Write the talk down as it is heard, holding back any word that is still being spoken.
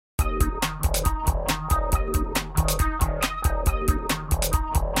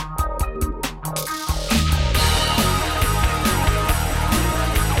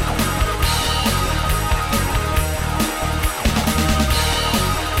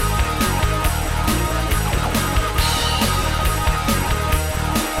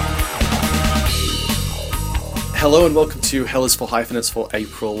Hello and welcome to Hell is for Hyphen. It's for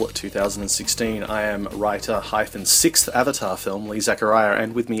April 2016. I am writer hyphen 6th Avatar film, Lee Zachariah,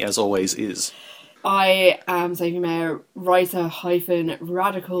 and with me as always is... I am Sophie Mayer, writer hyphen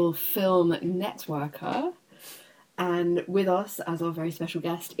radical film networker, and with us as our very special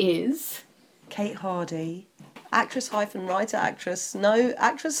guest is... Kate Hardy, actress hyphen writer, actress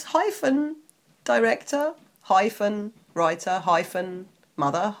hyphen director, hyphen writer, hyphen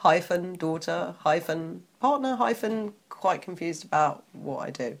mother, hyphen daughter, hyphen partner, hyphen quite confused about what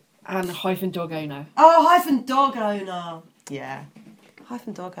I do. And hyphen dog owner. Oh, hyphen dog owner. Yeah.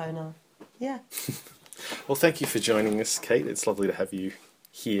 Hyphen dog owner. Yeah. Well, thank you for joining us, Kate. It's lovely to have you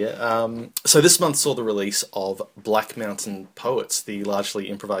here. So this month saw the release of Black Mountain Poets, the largely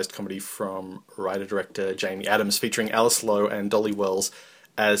improvised comedy from writer-director Jamie Adams, featuring Alice Lowe and Dolly Wells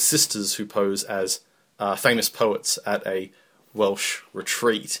as sisters who pose as famous poets at a Welsh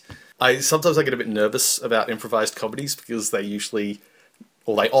retreat. Sometimes I get a bit nervous about improvised comedies because they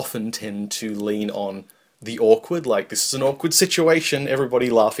often tend to lean on the awkward, like this is an awkward situation, everybody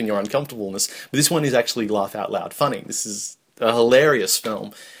laugh in your uncomfortableness. But this one is actually laugh out loud funny. This is a hilarious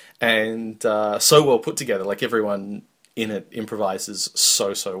film and so well put together. Like everyone in it improvises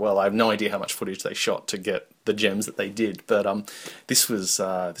so well. I have no idea how much footage they shot to get the gems that they did, but this was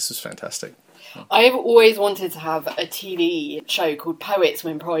fantastic. I've always wanted to have a TV show called Poets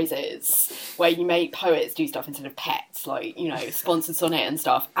Win Prizes, where you make poets do stuff instead of pets, like, you know, sponsored Sonnet and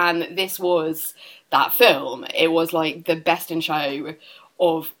stuff. And this was that film. It was like the best in show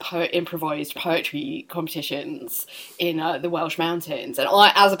of improvised poetry competitions in the Welsh Mountains. And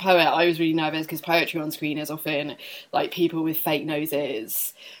I, as a poet, I was really nervous because poetry on screen is often like people with fake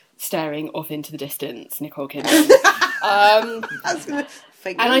noses staring off into the distance, Nicole Kidman.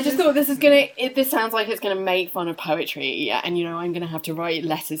 And I just thought this sounds like it's gonna make fun of poetry, and you know I'm gonna have to write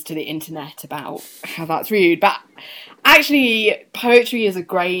letters to the internet about how that's rude. But actually, poetry is a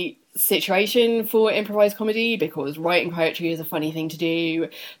great situation for improvised comedy because writing poetry is a funny thing to do.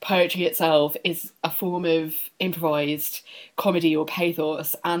 Poetry itself is a form of improvised comedy or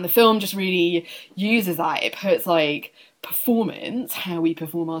pathos, and the film just really uses that. It puts like performance, how we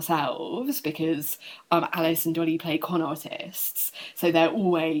perform ourselves, because Alice and Dolly play con artists, so they're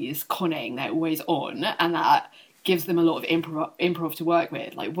always conning, they're always on, and that gives them a lot of improv to work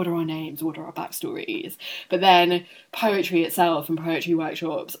with, like what are our names, what are our backstories. But then poetry itself and poetry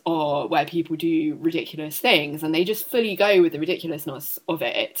workshops are where people do ridiculous things and they just fully go with the ridiculousness of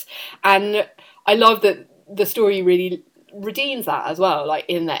it. And I love that the story really redeems that as well. Like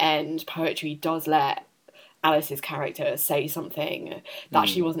in the end, poetry does let Alice's character say something that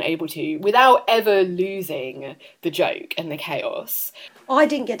she wasn't able to without ever losing the joke and the chaos. I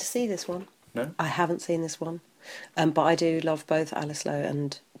didn't get to see this one. No? I haven't seen this one. But I do love both Alice Lowe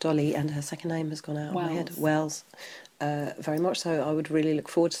and Dolly, and her second name has gone out of my head. Wells. Very much so. I would really look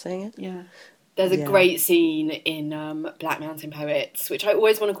forward to seeing it. Yeah. There's a great scene in Black Mountain Poets, which I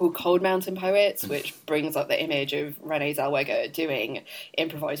always want to call Cold Mountain Poets, which brings up the image of Renee Zellweger doing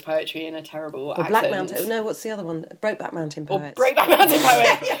improvised poetry in a terrible accent. Black Mountain... No, what's the other one? Brokeback Mountain Poets. Or Brokeback Mountain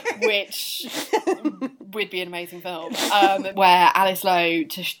Poets, which would be an amazing film, where Alice Lowe,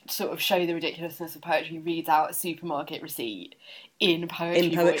 to sort of show the ridiculousness of poetry, reads out a supermarket receipt in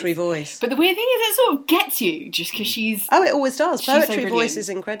poetry voice. But the weird thing is it sort of gets you just because she's... Oh, it always does. Poetry voice is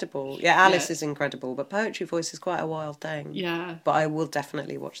incredible. Yeah, Alice is incredible, but poetry voice is quite a wild thing. Yeah. But I will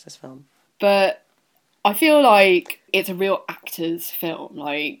definitely watch this film. But I feel like it's a real actor's film,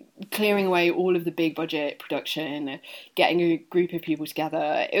 like clearing away all of the big budget production, getting a group of people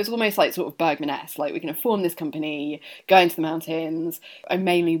together. It was almost like sort of Bergman-esque, like we're going to form this company, go into the mountains, and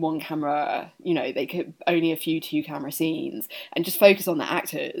mainly one camera, you know, they could only a few 2-camera scenes, and just focus on the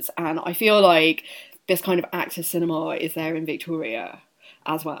actors. And I feel like this kind of actor cinema is there in Victoria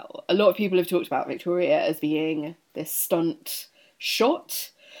as well. A lot of people have talked about Victoria as being this stunt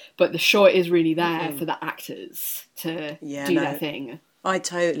shot, but the shot is really there for the actors to do their thing. I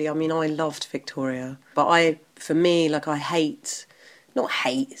loved Victoria, but not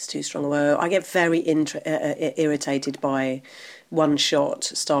hate, it's too strong a word. I get very irritated by one shot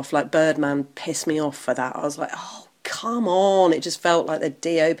stuff, like Birdman pissed me off for that. I was like, oh, come on. It just felt like the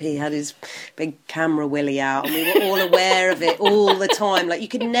DOP had his big camera willy out and we were all aware of it all the time. Like you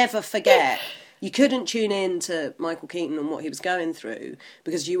could never forget. You couldn't tune in to Michael Keaton and what he was going through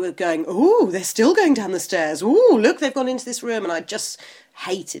because you were going, oh, they're still going down the stairs. Oh, look, they've gone into this room. And I just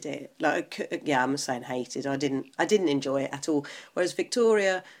hated it. I'm saying hated. I didn't enjoy it at all. Whereas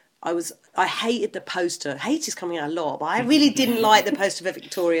Victoria, I hated the poster. Hate is coming out a lot, but I really didn't like the poster for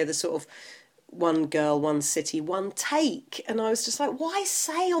Victoria, the sort of one girl, one city, one take. And I was just like, why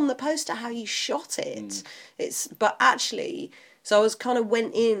say on the poster how you shot it? But actually, so I was kind of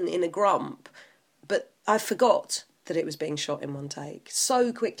went in a grump, but I forgot that it was being shot in one take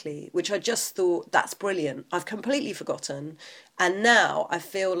so quickly, which I just thought, that's brilliant. I've completely forgotten. And now I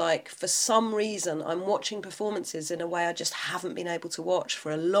feel like for some reason I'm watching performances in a way I just haven't been able to watch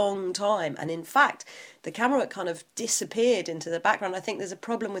for a long time. And in fact, the camera kind of disappeared into the background. I think there's a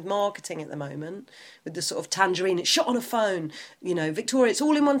problem with marketing at the moment with the sort of Tangerine, it's shot on a phone, you know, Victoria, it's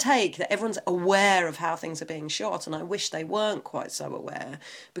all in one take, that everyone's aware of how things are being shot. And I wish they weren't quite so aware,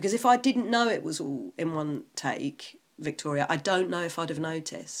 because if I didn't know it was all in one take, Victoria, I don't know if I'd have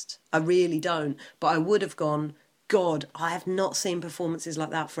noticed. I really don't. But I would have gone, God, I have not seen performances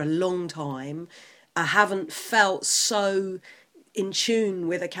like that for a long time. I haven't felt so in tune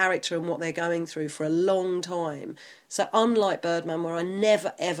with a character and what they're going through for a long time. So unlike Birdman, where I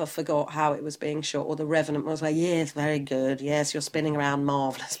never ever forgot how it was being shot, or The Revenant, I was like, yes, very good, yes, you're spinning around,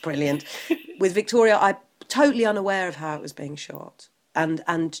 marvellous, brilliant. With Victoria, I'm totally unaware of how it was being shot,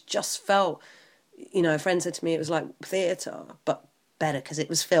 and just felt, you know, a friend said to me it was like theatre, but better because it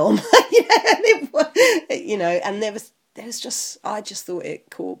was film. You know, and there was just, I just thought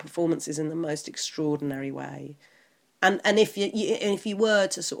it caught performances in the most extraordinary way. And if you were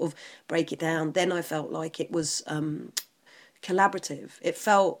to sort of break it down, then I felt like it was collaborative. It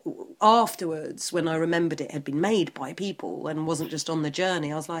felt afterwards, when I remembered it had been made by people and wasn't just on the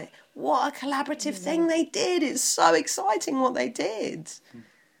journey, I was like, what a collaborative thing they did. It's so exciting what they did.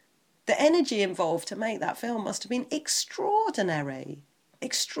 The energy involved to make that film must have been extraordinary,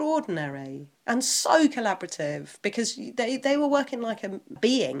 and so collaborative, because they were working like a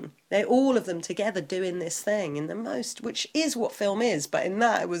being. They all of them together doing this thing in the most, which is what film is, but in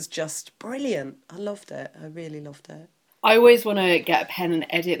that it was just brilliant. I loved it. I really loved it. I always want to get a pen and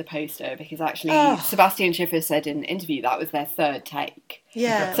edit the poster, because actually Sebastian Schiffer said in an interview that was their third take.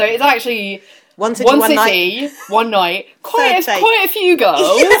 Yeah. So it's actually one city, one night. Quite a few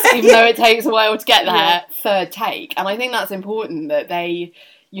girls, even though it takes a while to get there. Third take. And I think that's important, that they,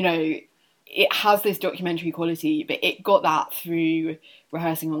 you know, it has this documentary quality, but it got that through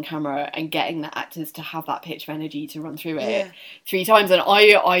rehearsing on camera and getting the actors to have that pitch of energy to run through it 3 times. And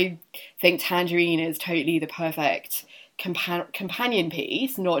I think Tangerine is totally the perfect companion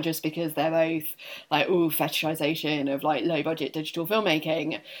piece, not just because they're both like fetishization of like low budget digital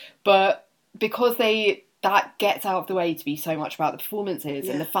filmmaking, but because that gets out of the way to be so much about the performances.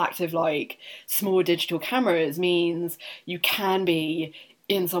 And the fact of like small digital cameras means you can be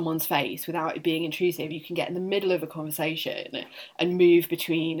in someone's face without it being intrusive. You can get in the middle of a conversation and move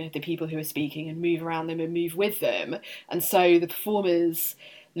between the people who are speaking and move around them and move with them. And so the performers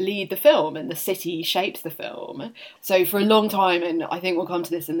lead the film and the city shapes the film. So for a long time, and I think we'll come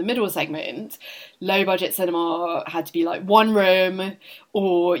to this in the middle segment, low budget cinema had to be like one room,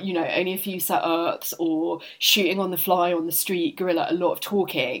 or, you know, only a few setups, or shooting on the fly on the street, guerrilla, a lot of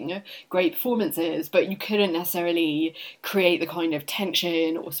talking, great performances, but you couldn't necessarily create the kind of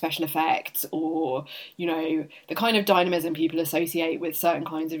tension or special effects or, you know, the kind of dynamism people associate with certain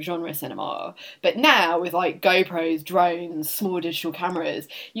kinds of genre cinema. But now with like GoPros, drones, small digital cameras,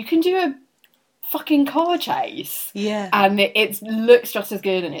 you can do a fucking car chase. Yeah. And it looks just as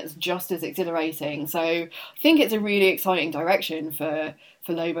good and it's just as exhilarating. So I think it's a really exciting direction for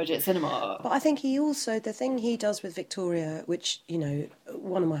low budget cinema. But I think he also, the thing he does with Victoria, which, you know,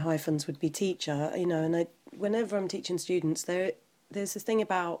 one of my hyphens would be teacher, you know, and whenever I'm teaching students, there's this thing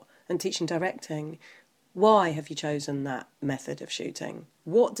about, and teaching directing, why have you chosen that method of shooting?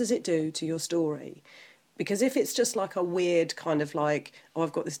 What does it do to your story? Because if it's just like a weird kind of like, oh,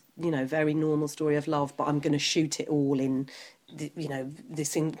 I've got this, you know, very normal story of love, but I'm going to shoot it all in, you know,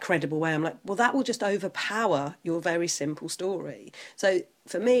 this incredible way, I'm like, well, that will just overpower your very simple story. So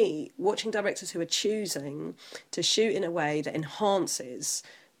for me, watching directors who are choosing to shoot in a way that enhances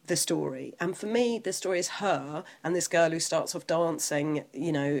the story, and for me the story is her and this girl who starts off dancing,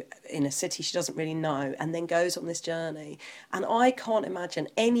 you know, in a city she doesn't really know, and then goes on this journey. And I can't imagine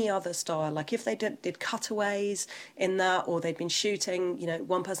any other style, like if they did cutaways in that, or they'd been shooting, you know,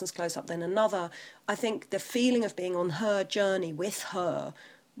 one person's close up then another, I think the feeling of being on her journey with her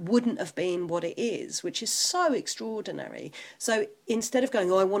wouldn't have been what it is, which is so extraordinary. So instead of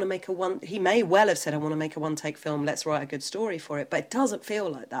going, oh, I want to make he may well have said, I want to make a one-take film, let's write a good story for it, but it doesn't feel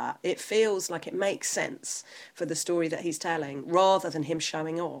like that. It feels like it makes sense for the story that he's telling, rather than him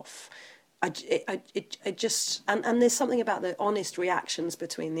showing off. It just, and there's something about the honest reactions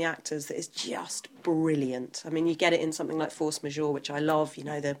between the actors that is just brilliant. I mean, you get it in something like Force Majeure, which I love, you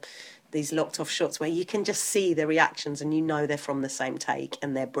know, these locked off shots where you can just see the reactions and you know they're from the same take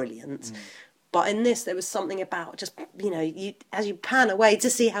and they're brilliant. But in this, there was something about just, as you pan away to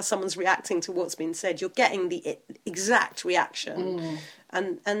see how someone's reacting to what's been said, you're getting the exact reaction.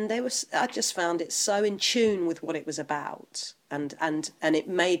 And I just found it so in tune with what it was about. And it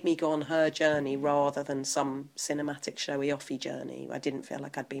made me go on her journey rather than some cinematic showy-offy journey. I didn't feel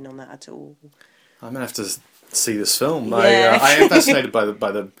like I'd been on that at all. I'm going to have to see this film. Yeah. I am fascinated by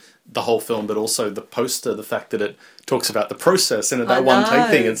the whole film, but also the poster, the fact that it talks about the process and that one take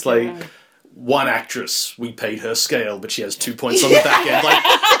thing. It's like, one actress, we paid her scale, but she has 2 points on the back end.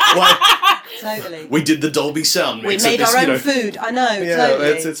 Totally. We did the Dolby sound mix. We made our own food. I know, totally.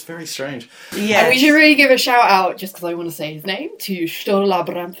 It's very strange. Yeah. And we should really give a shout out, just because I want to say his name, to Sturla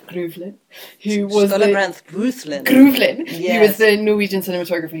Brandt Gruvlin, who was Gruvlin. Yes. He was the Norwegian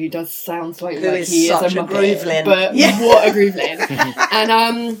cinematographer who does sound slightly like he is a Muppet, Gruvlin. but what a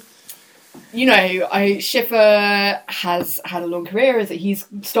Gruvlin. And Schiffer has had a long career. He's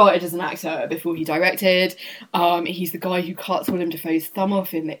started as an actor before he directed. He's the guy who cuts Willem Dafoe's thumb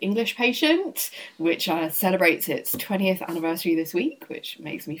off in The English Patient, which celebrates its 20th anniversary this week, which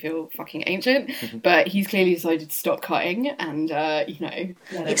makes me feel fucking ancient. But he's clearly decided to stop cutting and, let it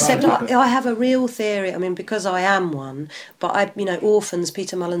Except run. I have a real theory, because I am one, but Orphans,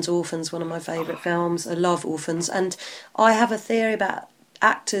 Peter Mullen's Orphans, one of my favourite films. I love Orphans. And I have a theory about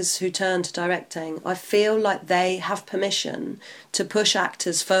actors who turn to directing. I feel like they have permission to push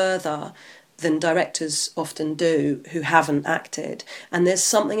actors further than directors often do who haven't acted. And there's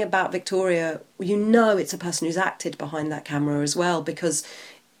something about Victoria, it's a person who's acted behind that camera as well, because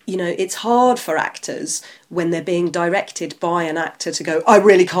it's hard for actors when they're being directed by an actor to go, I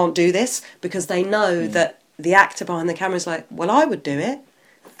really can't do this, because they know that the actor behind the camera is like, well, I would do it,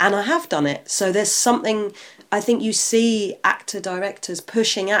 and I have done it. So there's something, I think you see actor-directors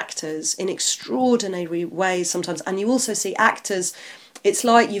pushing actors in extraordinary ways sometimes, and you also see actors, it's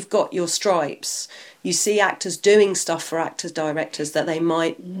like you've got your stripes. You see actors doing stuff for actors-directors that they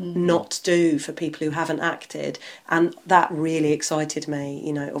might not do for people who haven't acted, and that really excited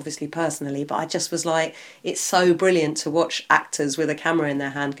me, obviously personally, but I just was like, it's so brilliant to watch actors with a camera in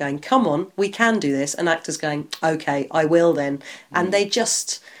their hand going, come on, we can do this, and actors going, okay, I will then. And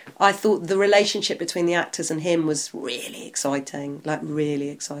I thought the relationship between the actors and him was really exciting, really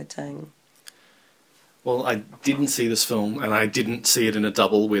exciting. Well, I didn't see this film, and I didn't see it in a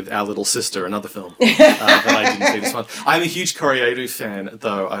double with Our Little Sister, another film. But I didn't see this one. I'm a huge Koreedu fan,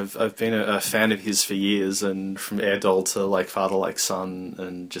 though. I've been a fan of his for years, and from Air Doll to Like Father, Like Son,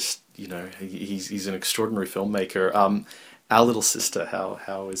 and just, he's an extraordinary filmmaker. Our Little Sister,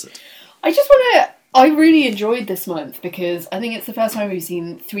 how is it? I really enjoyed this month because I think it's the first time we've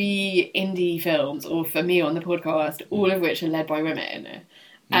seen 3 indie films, or for me on the podcast, all of which are led by women.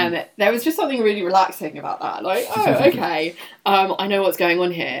 And there was just something really relaxing about that. Like, oh, okay, I know what's going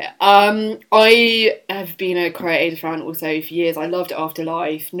on here. I have been a Koreedu fan also for years. I loved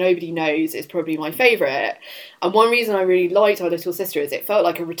Afterlife. Nobody Knows is probably my favourite. And one reason I really liked Our Little Sister is it felt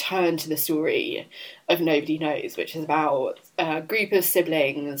like a return to the story of Nobody Knows, which is about a group of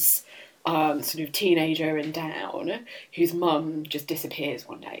siblings, sort of teenager and down, whose mum just disappears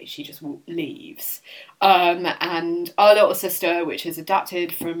one day. She just leaves. And Our Little Sister, which is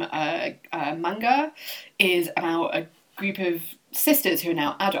adapted from a manga, is about a group of sisters who are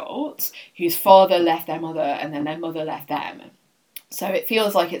now adults, whose father left their mother and then their mother left them. So it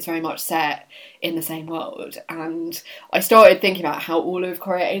feels like it's very much set in the same world. And I started thinking about how all of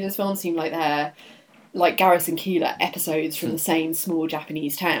Koreedu's films seem like they're like Garrison Keillor episodes from the same small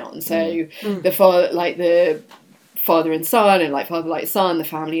Japanese town. So the father and son, and like Father Like Son, the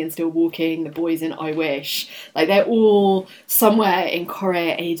family in Still Walking, the boys in I Wish, like they're all somewhere in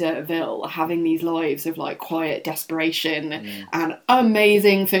Koreeduville having these lives of like quiet desperation and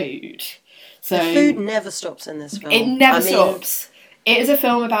amazing food. So the food never stops in this film. It never stops. It is a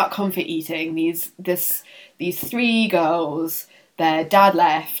film about comfort eating. These 3 girls, their dad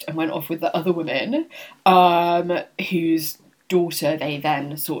left and went off with the other woman, whose daughter they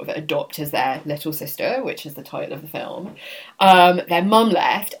then sort of adopt as their little sister, which is the title of the film. Their mum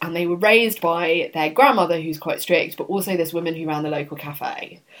left, and they were raised by their grandmother, who's quite strict, but also this woman who ran the local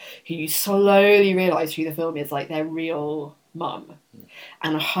cafe, who you slowly realise through the film is like their real mum.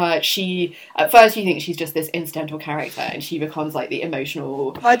 And she at first you think she's just this incidental character, and she becomes like the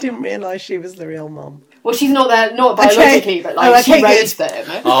emotional. I didn't realise she was the real mum. Well, she's not there, not biologically, but like she raised them.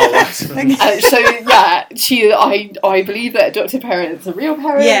 Oh, right. So yeah, I believe that Dr. Parent's a real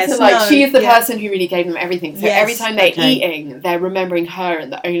parent. Yes, and she is the person who really gave them everything. So every time they're okay. eating, they're remembering her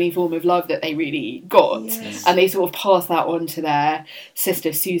and the only form of love that they really got. Yes. And they sort of pass that on to their sister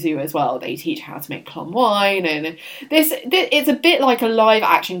Suzu as well. They teach her how to make plum wine, and this it's a bit bit like a live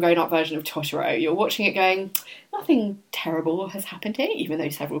action grown up version of Totoro. You're watching it going, nothing terrible has happened here, even though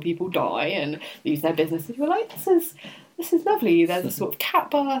several people die and lose their businesses. You're like, this is lovely. There's a sort of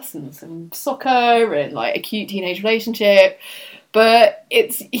cat bus and some soccer and like a cute teenage relationship. But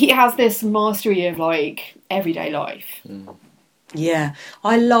he has this mastery of like everyday life. Yeah,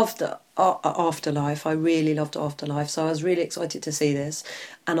 I loved Afterlife. I really loved Afterlife, so I was really excited to see this.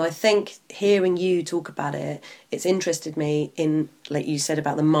 And I think hearing you talk about it, it's interested me in, like you said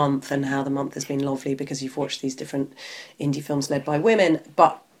about the month and how the month has been lovely because you've watched these different indie films led by women.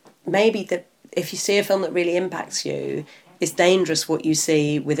 But maybe that if you see a film that really impacts you, it's dangerous what you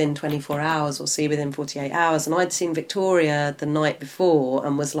see within 24 hours or see within 48 hours. And I'd seen Victoria the night before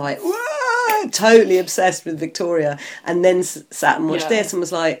and was like, whoa, totally obsessed with Victoria. And then sat and watched this and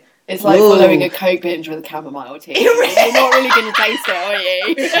was like, it's like following a Coke binge with a chamomile tea. You're not really going to taste it, are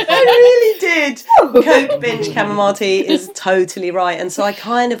you? I really did. Coke binge chamomile tea is totally right. And so I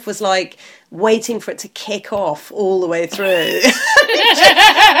kind of was like waiting for it to kick off all the way through.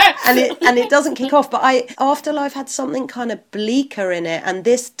 and it doesn't kick off. But Afterlife had something kind of bleaker in it. And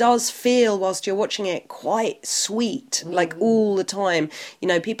this does feel, whilst you're watching it, quite sweet, like all the time. You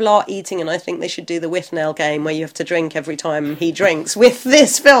know, people are eating, and I think they should do the Withnail game where you have to drink every time he drinks with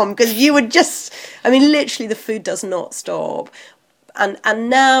this film. Because you would just, I mean, literally the food does not stop. And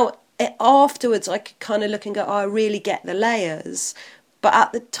now, afterwards, I could kind of look and go, oh, I really get the layers. But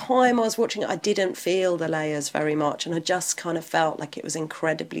at the time I was watching it, I didn't feel the layers very much, and I just kind of felt like it was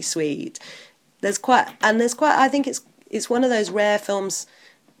incredibly sweet. I think it's one of those rare films,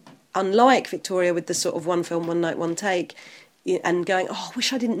 unlike Victoria with the sort of one film, one night, one take, and going, oh, I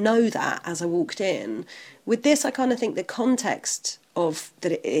wish I didn't know that as I walked in. With this, I kind of think the context of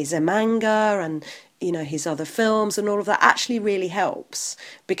that it is a manga and, you know, his other films and all of that actually really helps,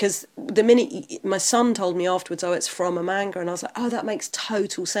 because the minute my son told me afterwards, oh, it's from a manga, and I was like, oh, that makes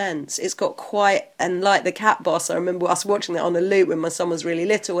total sense. It's got quite, and like the Cat Boss, I remember us watching that on a loop when my son was really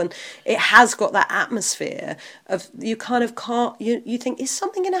little, and it has got that atmosphere of you kind of can't, you think, is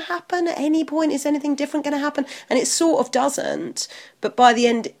something going to happen at any point? Is anything different going to happen? And it sort of doesn't, but by the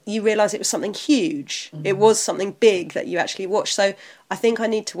end you realise it was something huge. It was something big that you actually watched. So I think I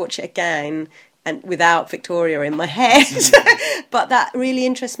need to watch it again, and without Victoria in my head. But that really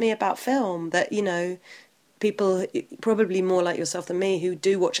interests me about film, that, you know, people probably more like yourself than me who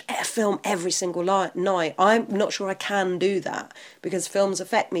do watch a film every single night. I'm not sure I can do that, because films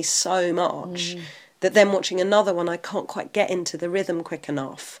affect me so much that then watching another one, I can't quite get into the rhythm quick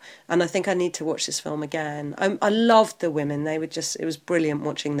enough. And I think I need to watch this film again. I loved the women. They were just, it was brilliant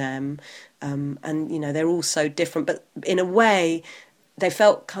watching them. And, you know, they're all so different, but in a way they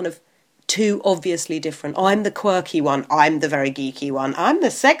felt kind of too obviously different. I'm the quirky one, I'm the very geeky one, I'm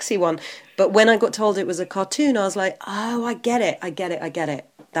the sexy one. But when I got told it was a cartoon, I was like, oh, I get it.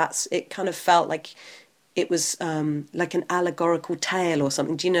 It kind of felt like it was like an allegorical tale or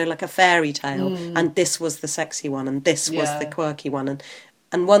something, do you know, like a fairy tale. And this was the sexy one, and this was the quirky one. And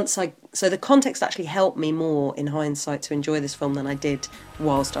so the context actually helped me more in hindsight to enjoy this film than I did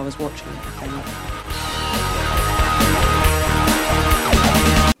whilst I was watching it, I think.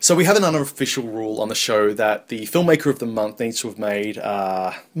 So we have an unofficial rule on the show that the filmmaker of the month needs to have made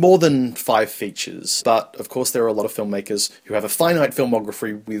more than 5 features. But, of course, there are a lot of filmmakers who have a finite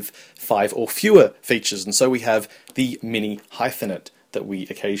filmography with 5 or fewer features. And so we have the mini hyphenate that we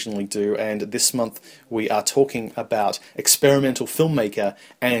occasionally do. And this month we are talking about experimental filmmaker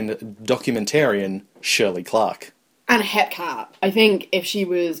and documentarian Shirley Clarke. And Hepcat. I think if she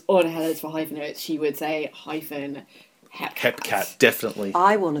was on Headers for Hyphenates, she would say hyphen Hepcat, definitely.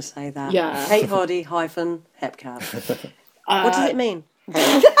 I want to say that. Yeah. Kate Hardy hyphen Hepcat. What does it mean?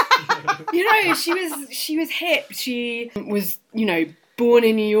 You know, she was hip. She was, you know, born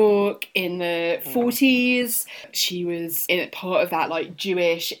in New York in the 40s. She was in part of that like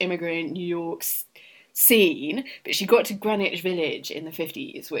Jewish immigrant New York scene, but she got to Greenwich Village in the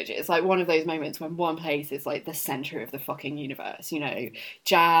 50s, which is like one of those moments when one place is like the centre of the fucking universe, you know,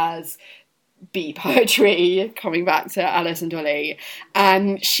 jazz, beat poetry, coming back to Alice and Dolly.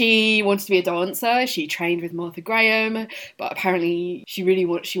 And she wanted to be a dancer. She trained with Martha Graham, but apparently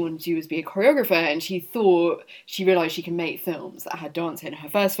what she wanted to do was be a choreographer, and she realised she can make films that had dance in. Her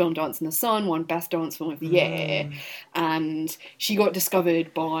first film, Dance in the Sun, won Best Dance Film of the Year, and she got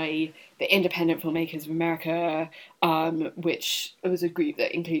discovered by the Independent Filmmakers of America, which was a group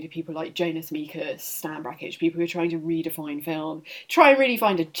that included people like Jonas Mekas, Stan Brakhage, people who are trying to redefine film, try and really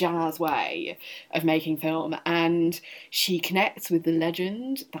find a jazz way of making film. And she connects with the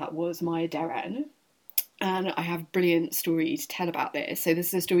legend that was Maya Deren. And I have a brilliant story to tell about this. So this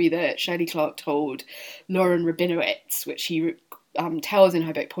is a story that Shirley Clarke told Lauren Rabinowitz, which she tells in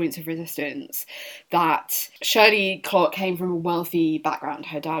her book Points of Resistance that Shirley Clarke came from a wealthy background.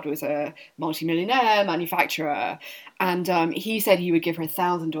 Her dad was a multimillionaire manufacturer, and he said he would give her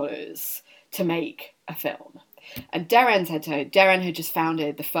 $1,000 to make a film. And Derren said to her, Derren had just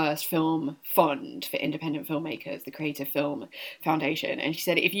founded the first film fund for independent filmmakers, the Creative Film Foundation. And she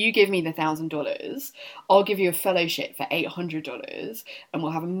said, if you give me the $1,000, I'll give you a fellowship for $800 and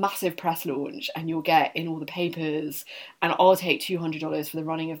we'll have a massive press launch and you'll get in all the papers and I'll take $200 for the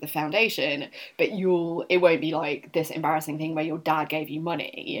running of the foundation. But it won't be like this embarrassing thing where your dad gave you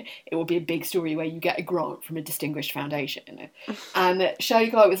money. It will be a big story where you get a grant from a distinguished foundation. And Shirley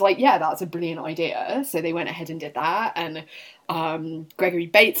Clarke was like, yeah, that's a brilliant idea. So they went ahead and did that, and Gregory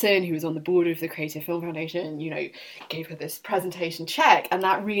Bateson, who was on the board of the Creative Film Foundation, gave her this presentation check, and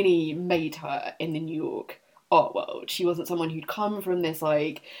that really made her in the New York art world. She wasn't someone who'd come from this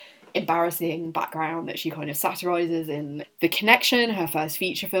embarrassing background that she kind of satirizes in The Connection, her first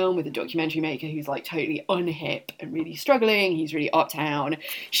feature film, with a documentary maker who's totally unhip and really struggling. He's really uptown.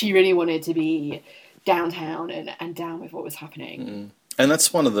 She really wanted to be downtown and down with what was happening. And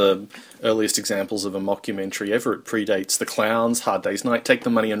that's one of the earliest examples of a mockumentary ever. It predates The Clowns, Hard Day's Night, Take the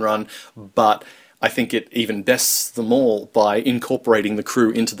Money and Run, but I think it even bests them all by incorporating the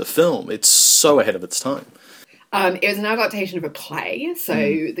crew into the film. It's so ahead of its time. It was an adaptation of a play, so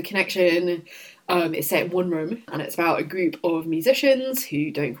The Connection is set in one room, and it's about a group of musicians who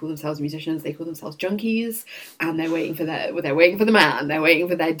don't call themselves musicians, they call themselves junkies, and they're waiting for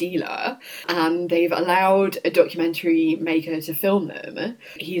their dealer, and they've allowed a documentary maker to film them.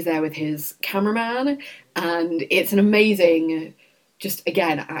 He's there with his cameraman, and it's an amazing, just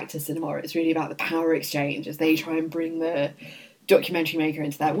again, actor cinema. It's really about the power exchange as they try and bring the documentary maker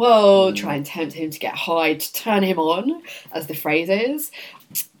into their world, try and tempt him to get high, to turn him on, as the phrase is.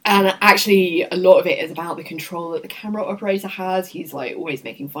 And actually, a lot of it is about the control that the camera operator has. He's always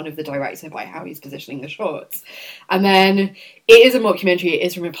making fun of the director by how he's positioning the shots. And then it is a mockumentary, it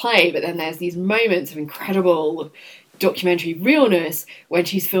is from a play, but then there's these moments of incredible documentary realness when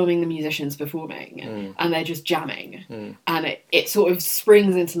she's filming the musicians performing and they're just jamming. And it sort of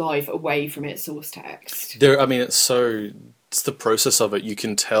springs into life away from its source text. It's the process of it. You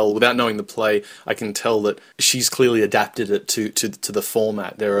can tell, without knowing the play, I can tell that she's clearly adapted it to the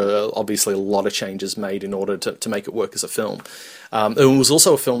format. There are obviously a lot of changes made in order to make it work as a film. It was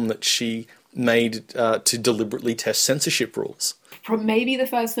also a film that she made to deliberately test censorship rules. From maybe the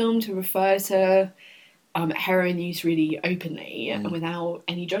first film to refer to heroin use really openly and without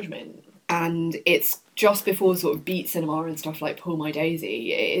any judgment. And it's just before sort of beat cinema and stuff like Pull My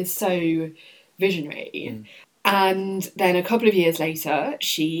Daisy. It is so visionary. And then a couple of years later,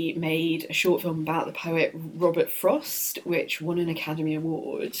 she made a short film about the poet Robert Frost, which won an Academy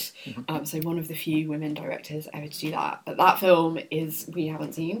Award. So one of the few women directors ever to do that. But that film we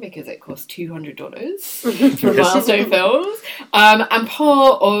haven't seen because it cost $200 for Milestone Films. And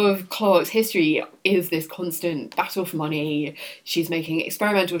part of Clarke's history is this constant battle for money. She's making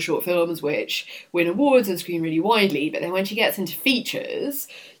experimental short films which win awards and screen really widely. But then when she gets into features,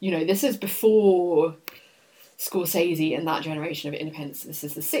 this is before Scorsese and that generation of independents. This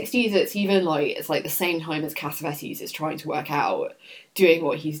is the 60s. It's even it's the same time as Cassavetes is trying to work out doing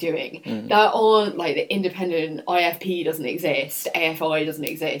what he's doing. There aren't the independent IFP doesn't exist, AFI doesn't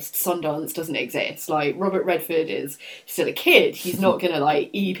exist, Sundance doesn't exist. Robert Redford is still a kid. He's not gonna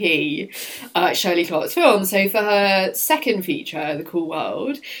EP Shirley Clarke's film. So for her second feature, The Cool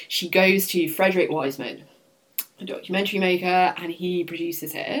World, she goes to Frederick Wiseman, a documentary maker, and he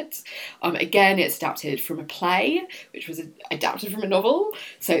produces it. Again, it's adapted from a play, which was adapted from a novel.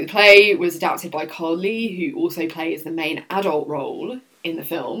 So the play was adapted by Carl Lee, who also plays the main adult role in the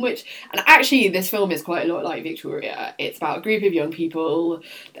film, and actually this film is quite a lot like Victoria. It's about a group of young people,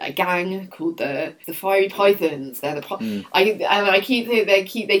 a gang called the Fiery Pythons. They're they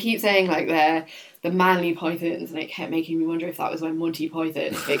keep saying they're the manly pythons, and it kept making me wonder if that was when Monty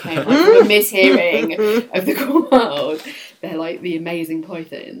Python became a mishearing of the Cool World. They're the amazing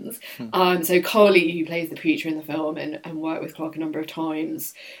pythons. So Carly, who plays the preacher in the film and worked with Clarke a number of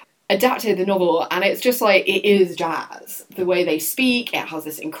times, adapted the novel, and it's just it is jazz. The way they speak, it has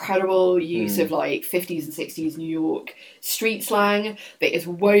this incredible use of 50s and 60s New York street slang that is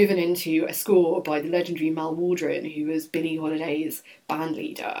woven into a score by the legendary Mal Waldron, who was Billie Holiday's band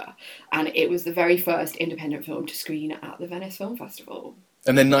leader. And it was the very first independent film to screen at the Venice Film Festival.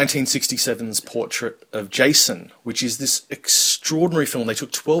 And then 1967's Portrait of Jason, which is this extraordinary film. They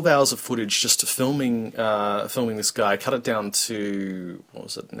took 12 hours of footage just to filming this guy, cut it down to, what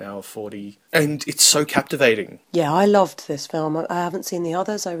was it, an hour 40? And it's so captivating. Yeah, I loved this film. I haven't seen the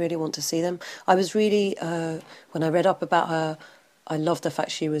others. I really want to see them. I was really, when I read up about her I love the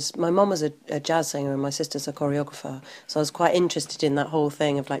fact my mum was a jazz singer and my sister's a choreographer. So I was quite interested in that whole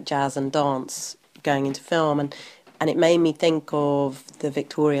thing of like jazz and dance going into film. And it made me think of the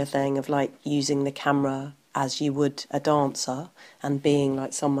Victoria thing of like using the camera as you would a dancer and being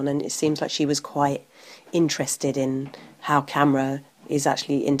like someone. And it seems like she was quite interested in how camera is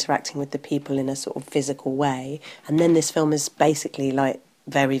actually interacting with the people in a sort of physical way. And then this film is basically like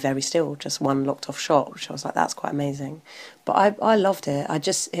very, very still, just one locked off shot, which I was like, that's quite amazing. But I loved it.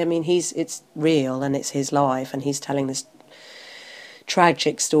 I mean, it's real and it's his life and he's telling this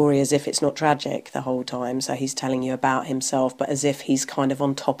tragic story as if it's not tragic the whole time. So he's telling you about himself, but as if he's kind of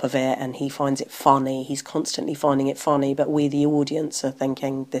on top of it and he finds it funny. He's constantly finding it funny, but we, the audience, are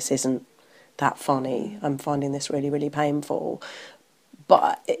thinking, this isn't that funny. I'm finding this really, really painful.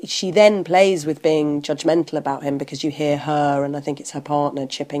 But she then plays with being judgmental about him because you hear her, and I think it's her partner,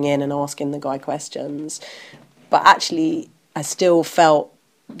 chipping in and asking the guy questions. But actually, I still felt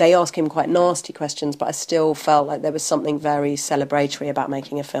they ask him quite nasty questions, but I still felt like there was something very celebratory about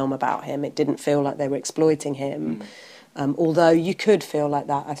making a film about him. It didn't feel like they were exploiting him, although you could feel like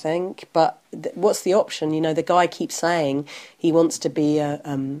that, I think. But what's the option? You know, the guy keeps saying he wants to be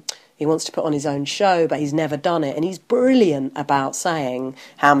he wants to put on his own show, but he's never done it. And he's brilliant about saying,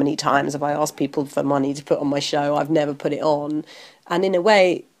 how many times have I asked people for money to put on my show? I've never put it on. And in a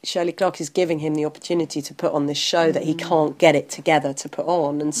way, Shirley Clarke is giving him the opportunity to put on this show that he can't get it together to put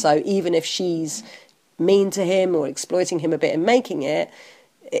on. And so even if she's mean to him or exploiting him a bit in making it,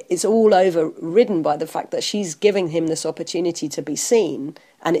 it's all overridden by the fact that she's giving him this opportunity to be seen.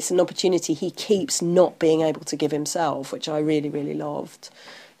 And it's an opportunity he keeps not being able to give himself, which I really, really loved.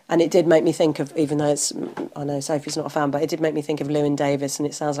 And it did make me think of, even though I know Sophie's not a fan, but it did make me think of Llewyn Davis, and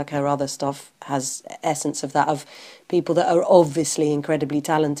it sounds like her other stuff has essence of that, of people that are obviously incredibly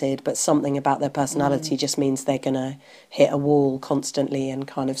talented, but something about their personality just means they're going to hit a wall constantly and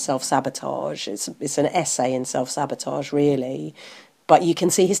kind of self-sabotage. It's an essay in self-sabotage, really. But you can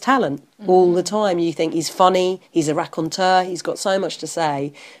see his talent all the time. You think he's funny, he's a raconteur, he's got so much to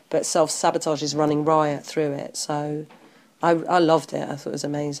say, but self-sabotage is running riot through it, so I loved it. I thought it was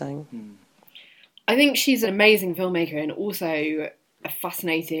amazing. I think she's an amazing filmmaker and also a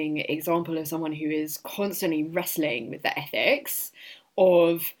fascinating example of someone who is constantly wrestling with the ethics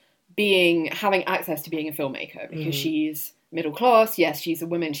of having access to being a filmmaker, because she's middle class. Yes, she's a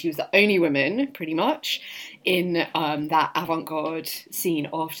woman. She was the only woman, pretty much, in that avant-garde scene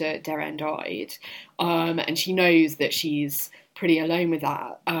after Darren died. And she knows that she's pretty alone with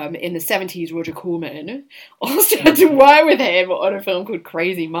that. In the 70s, Roger Corman asked her to work with him on a film called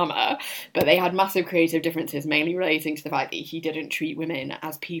Crazy Mama, but they had massive creative differences, mainly relating to the fact that he didn't treat women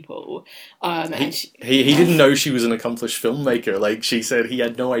as people. He didn't know she was an accomplished filmmaker. Like, she said he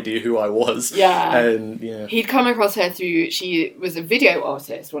had no idea who I was. Yeah. And, yeah. He'd come across her she was a video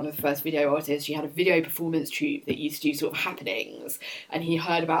artist, one of the first video artists. She had a video performance troupe that used to do sort of happenings, and he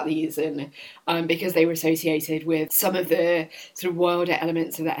heard about these, and because they were associated with some of the sort of wilder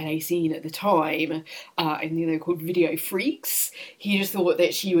elements of the LA scene at the time, and they were called video freaks. He just thought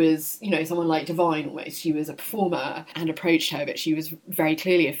that she was, someone like Divine almost. She was a performer, and approached her, but she was very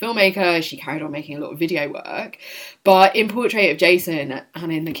clearly a filmmaker. She carried on making a lot of video work. But in Portrait of Jason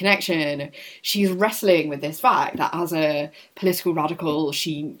and in The Connection, she's wrestling with this fact that as a political radical,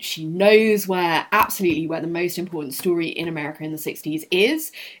 she knows where the most important story in America in the 60s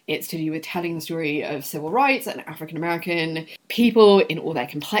is. It's to do with telling the story of civil rights and African American people in all their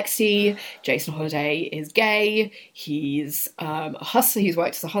complexity. Jason Holiday is gay. He's a hustler. He's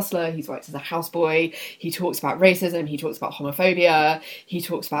worked as a hustler. He's worked as a houseboy. He talks about racism. He talks about homophobia. He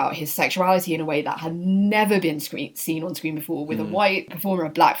talks about his sexuality in a way that had never been seen on screen before with a white performer, a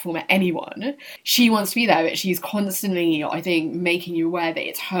black performer, anyone. She wants to be there, but she's constantly, I think, making you aware that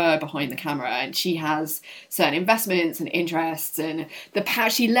it's her behind the camera, and she has certain investments and interests, and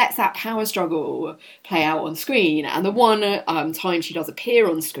she lets that power struggle play out on screen. And the one time she does appear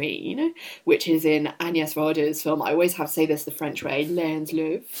on screen, which is in Agnès Varda's film, I always have to say this the French way, L'An's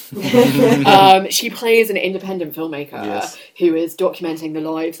L'Oeuvre. She plays an independent filmmaker who is documenting the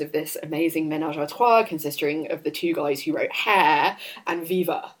lives of this amazing ménage à trois consisting of the two guys who wrote Hair and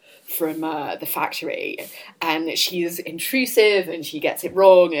Viva from The Factory, and she's intrusive and she gets it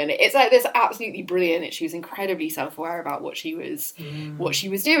wrong, and it's like this absolutely brilliant. She was incredibly self-aware about what she was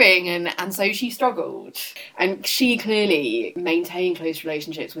doing, and so she struggled, and she clearly maintained close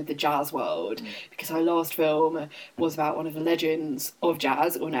relationships with the jazz world, because her last film was about one of the legends of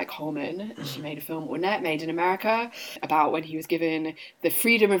jazz, Ornette Coleman. She made a film, Ornette, Made in America, about when he was given the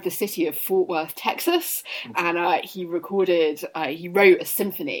freedom of the city of Fort Worth, Texas, and he wrote a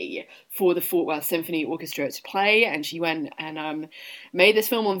symphony money for the Fort Worth Symphony Orchestra to play, and she went and made this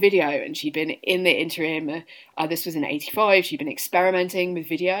film on video, and she'd been in the interim, this was in 85, she'd been experimenting with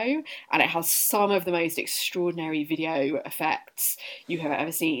video, and it has some of the most extraordinary video effects you have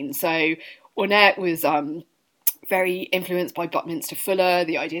ever seen. So Ornette was very influenced by Buckminster Fuller,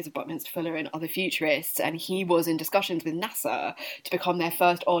 the ideas of Buckminster Fuller and other futurists, and he was in discussions with NASA to become their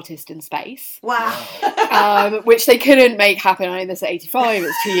first artist in space. Wow. Which they couldn't make happen. I mean, this is 85,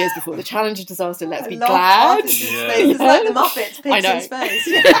 it's 2 years before the Challenger disaster, let's be glad. It's like the Muppets, pigs in space.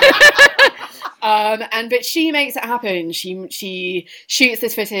 But she makes it happen. She shoots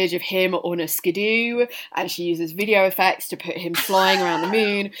this footage of him on a skidoo, and she uses video effects to put him flying around the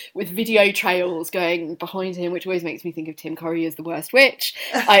moon with video trails going behind him, which always makes me think of Tim Curry as the Worst Witch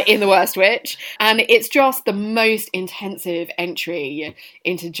in The Worst Witch. And it's just the most intensive entry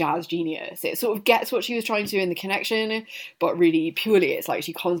into jazz genius. It sort of gets what she was trying to do in The Connection, but really purely it's like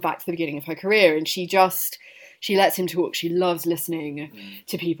she comes back to the beginning of her career, and she lets him talk. She loves listening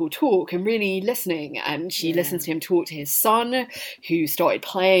to people talk and really listening. And she listens to him talk to his son, who started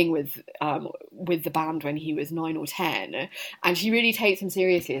playing with the band when he was 9 or 10. And she really takes him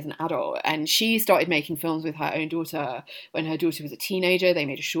seriously as an adult. And she started making films with her own daughter when her daughter was a teenager. They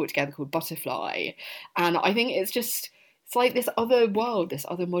made a short together called Butterfly. And I think it's like this other world, this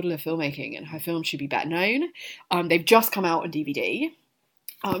other model of filmmaking, and her films should be better known. They've just come out on DVD.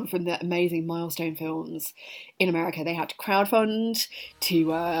 From the amazing Milestone Films in America. They had to crowdfund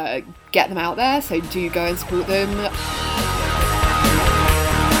to get them out there, so do go and support them.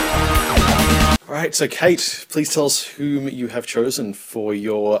 Right, so Kate, please tell us whom you have chosen for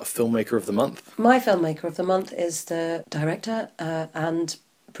your Filmmaker of the Month. My Filmmaker of the Month is the director and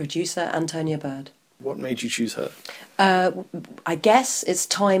producer Antonia Bird. What made you choose her? I guess it's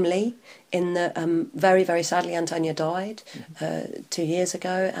timely in that very, very sadly Antonia died 2 years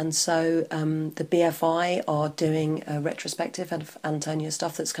ago, and so the BFI are doing a retrospective of Antonia's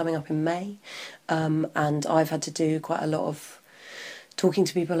stuff that's coming up in May, and I've had to do quite a lot of talking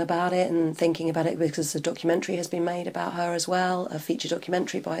to people about it and thinking about it because a documentary has been made about her as well, a feature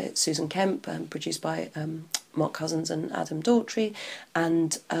documentary by Susan Kemp, produced by Mark Cousins and Adam Daughtry,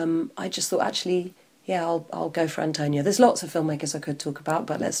 and I just thought actually, yeah, I'll go for Antonia. There's lots of filmmakers I could talk about,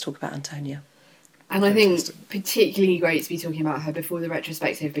 but let's talk about Antonia. And I think particularly great to be talking about her before the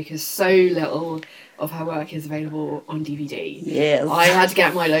retrospective because so little of her work is available on DVD. Yes. I had to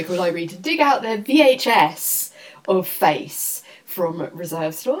get my local library to dig out their VHS of Face from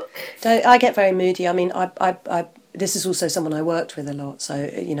reserve stock. I get very moody. I mean, I this is also someone I worked with a lot.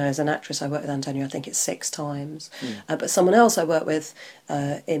 So, you know, as an actress, I worked with Antonia, I think it's 6 times. But someone else I worked with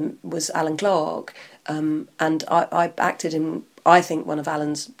was Alan Clark. And I acted in, I think, one of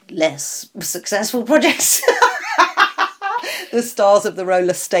Alan's less successful projects. The Stars of the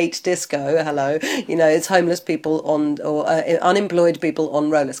Roller Skate Disco, hello. You know, it's homeless people unemployed people on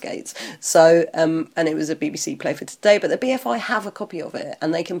roller skates. So, and it was a BBC Play for Today, but the BFI have a copy of it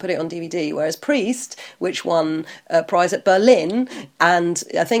and they can put it on DVD, whereas Priest, which won a prize at Berlin and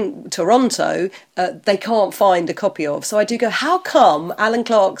I think Toronto, they can't find a copy of. So I do go, how come Alan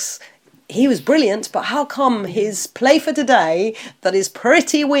Clark's, he was brilliant, but how come his Play for Today, that is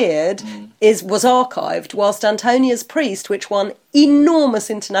pretty weird, was archived, whilst Antonia's Priest, which won enormous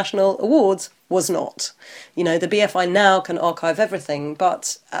international awards, was not? You know, the BFI now can archive everything,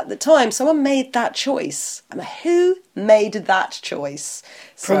 but at the time, someone made that choice. I mean, who made that choice?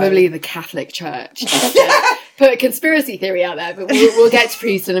 Probably the Catholic Church. Put a conspiracy theory out there, but we'll get to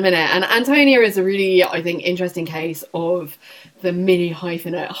Priest in a minute. And Antonia is a really, I think, interesting case of the mini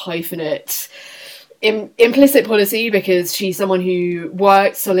hyphenate implicit policy, because she's someone who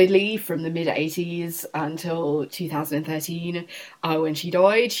worked solidly from the mid-80s until 2013 when she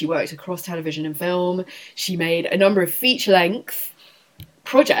died. She worked across television and film. She made a number of feature-length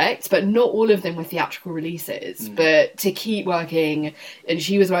projects, but not all of them were theatrical releases. But to keep working, and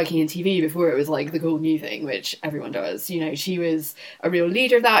she was working in TV before it was like the cool new thing, which everyone does. You know, she was a real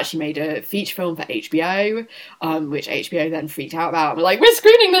leader of that. She made a feature film for HBO, which HBO then freaked out about. We're like, we're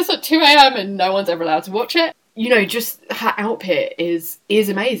screening this at 2 a.m. and no one's ever allowed to watch it. You know, just her output is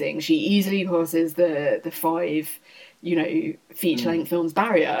amazing. She easily passes the 5, you know, feature-length films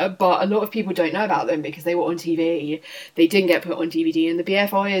barrier, but a lot of people don't know about them because they were on TV, they didn't get put on DVD, and the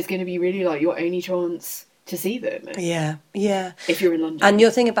BFI is going to be really like your only chance to see them. Yeah. If you're in London. And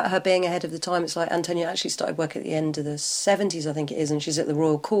your thing about her being ahead of the time, it's like Antonia actually started work at the end of the 70s, I think it is, and she's at the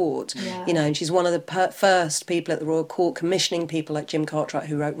Royal Court, you know, and she's one of the first people at the Royal Court commissioning people like Jim Cartwright,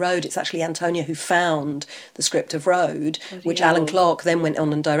 who wrote Road. It's actually Antonia who found the script of Road, which Alan Clark then went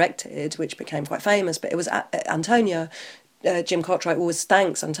on and directed, which became quite famous, but it was Antonia Jim Cartwright always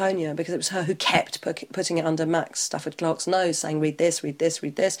thanks Antonia, because it was her who kept putting it under Max Stafford Clark's nose, saying, read this, read this,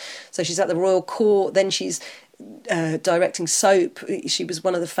 read this. So she's at the Royal Court, then she's directing soap. She was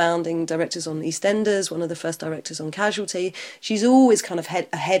one of the founding directors on EastEnders, one of the first directors on Casualty. She's always kind of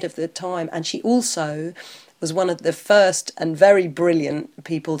ahead of the time, and she also was one of the first and very brilliant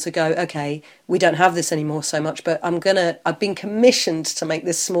people to go, okay, we don't have this anymore so much, but I've been commissioned to make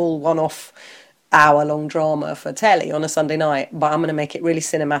this small one-off hour-long drama for telly on a Sunday night, but I'm going to make it really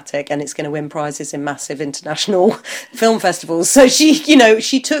cinematic, and it's going to win prizes in massive international film festivals. So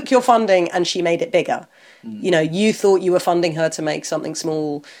she took your funding and she made it bigger. You thought you were funding her to make something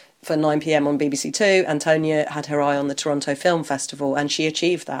small for 9pm on BBC Two. Antonia had her eye on the Toronto Film Festival, and she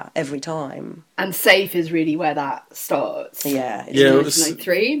achieved that every time. And Safe is really where that starts. Yeah. Yeah, in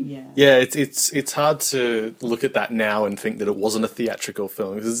 1993. Yeah, it's hard to look at that now and think that it wasn't a theatrical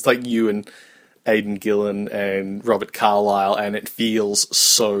film. It's like you and Aidan Gillen and Robert Carlyle, and it feels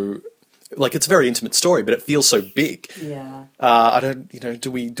so like it's a very intimate story, but it feels so big. Yeah. I don't,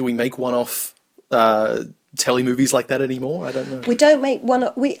 do we make one-off telly movies like that anymore? I don't know. We don't make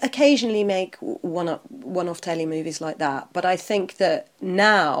we occasionally make one-off telly movies like that, but I think that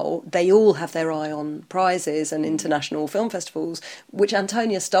now they all have their eye on prizes and international film festivals, which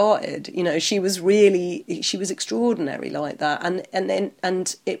Antonia started. She was extraordinary like that,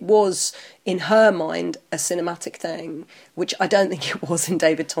 and it was in her mind a cinematic thing, which I don't think it was in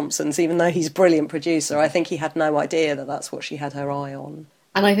David Thompson's. Even though he's a brilliant producer, I think he had no idea that that's what she had her eye on.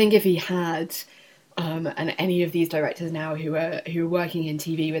 And I think if he had, and any of these directors now who are working in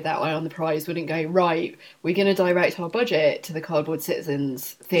TV with that eye on the prize wouldn't go, right, we're going to direct our budget to the Cardboard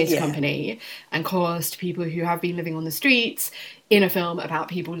Citizens Theatre Company and cast people who have been living on the streets in a film about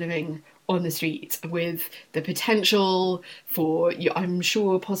people living on the streets, with the potential for, I'm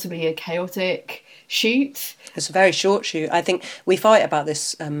sure, possibly a chaotic shoot. It's a very short shoot. I think we fight about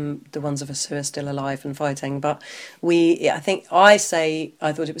this, the ones of us who are still alive and fighting, but I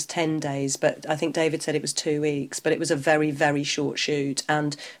thought it was 10 days, but I think David said it was 2 weeks, but it was a very, very short shoot,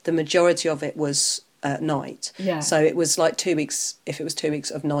 and the majority of it was at night. Yeah. So it was like 2 weeks, if it was 2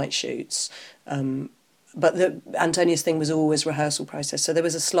 weeks of night shoots. But Antonia's thing was always rehearsal process. So there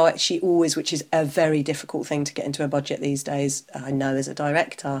was which is a very difficult thing to get into a budget these days. I know as a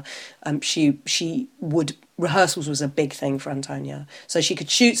director, rehearsals was a big thing for Antonia. So she could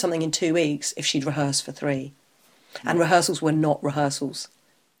shoot something in 2 weeks if she'd rehearse for 3. And rehearsals were not rehearsals.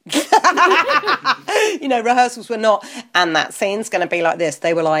 Rehearsals were not, and that scene's going to be like this.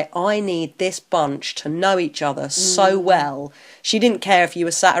 They were like, I need this bunch to know each other so well. She didn't care if you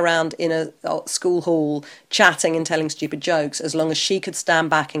were sat around in a school hall chatting and telling stupid jokes, as long as she could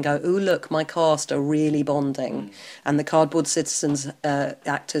stand back and go, ooh, look, my cast are really bonding. And the Cardboard Citizens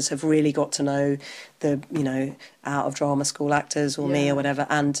actors have really got to know the, out of drama school actors or me or whatever.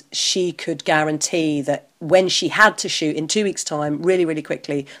 And she could guarantee that when she had to shoot in 2 weeks' time, really, really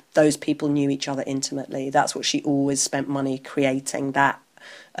quickly, those people knew each other intimately. That's what she always spent money creating, that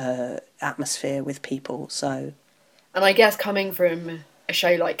atmosphere with people. So, and I guess coming from a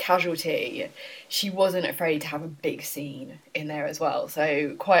show like Casualty, she wasn't afraid to have a big scene in there as well.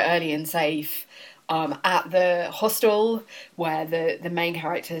 So quite early in Safe, at the hostel where the main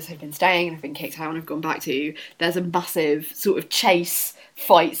characters have been staying and have been kicked out and have gone back to, there's a massive sort of chase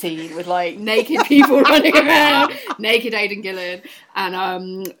fight scene with like naked people running around, naked Aidan Gillen,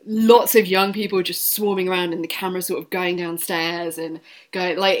 and lots of young people just swarming around, and the camera sort of going downstairs and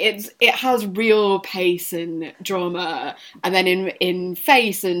going like it has real pace and drama. And then in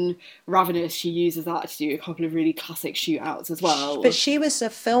Face and Ravenous, she uses that to do a couple of really classic shootouts as well. But she was a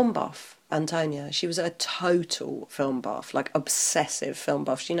film buff. Antonia, she was a total film buff, like obsessive film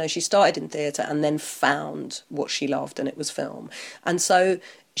buff. She started in theatre and then found what she loved, and it was film. And so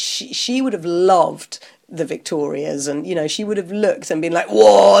she would have loved the Victorias, and she would have looked and been like,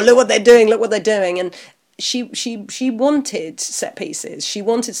 whoa, look what they're doing. And she wanted set pieces, she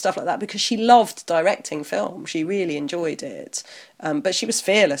wanted stuff like that, because she loved directing film. She really enjoyed it, but she was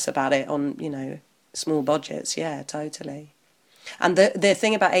fearless about it on small budgets. Yeah, totally. And the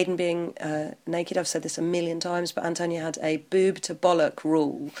thing about Aidan being naked, I've said this a million times, but Antonia had a boob to bollock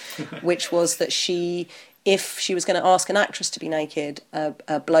rule, which was that if she was going to ask an actress to be naked,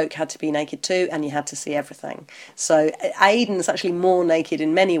 a bloke had to be naked too, and you had to see everything. So Aidan's actually more naked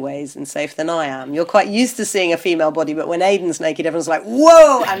in many ways in Safe than I am. You're quite used to seeing a female body, but when Aidan's naked, everyone's like,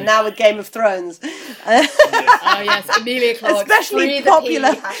 whoa! And now with Game of Thrones. Oh yes, Emilia Clarke, especially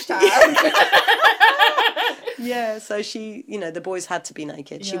popular. Yeah, so she, the boys had to be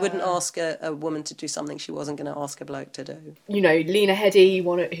naked. She wouldn't ask a woman to do something she wasn't going to ask a bloke to do. Lena Headey,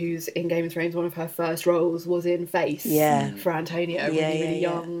 who's in Game of Thrones, one of her first roles was in Face. Yeah. For Antonia, really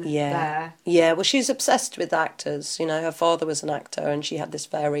young there. Yeah, well, she's obsessed with actors. Her father was an actor, and she had this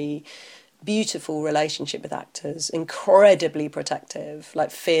very beautiful relationship with actors, incredibly protective,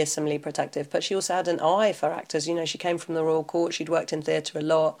 like fearsomely protective. But she also had an eye for actors. She came from the Royal Court. She'd worked in theatre a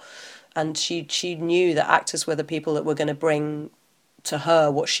lot. And she knew that actors were the people that were going to bring to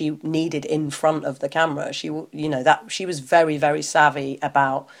her what she needed in front of the camera. She was very, very savvy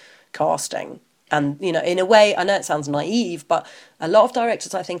about casting. And, in a way, I know it sounds naive, but a lot of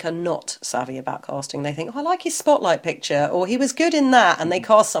directors, I think, are not savvy about casting. They think, I like his spotlight picture, or he was good in that, and they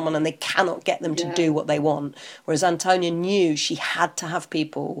cast someone and they cannot get them to do what they want. Whereas Antonia knew she had to have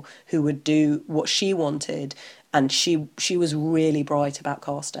people who would do what she wanted, and she was really bright about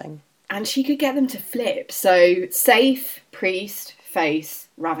casting. And she could get them to flip. So, Safe, Priest, Face,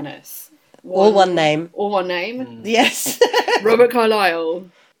 Ravenous. All one name. All one name? Yes. Robert Carlyle.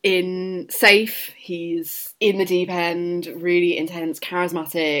 In Safe, he's in the deep end, really intense,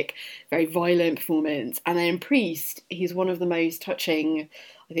 charismatic, very violent performance. And then in Priest, he's one of the most touching,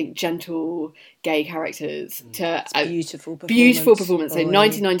 I think, gentle gay characters. Beautiful performance. Beautiful performance. So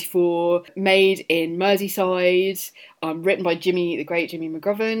 1994, made in Merseyside, written by the great Jimmy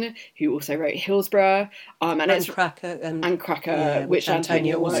McGovern, who also wrote Hillsborough. And Cracker. And Cracker, which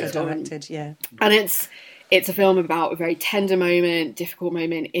Antonia also directed, And it's a film about a very tender moment, difficult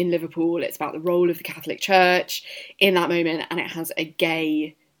moment in Liverpool. It's about the role of the Catholic Church in that moment, and it has a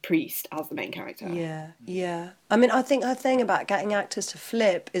gay priest as the main character. Yeah. I mean, I think her thing about getting actors to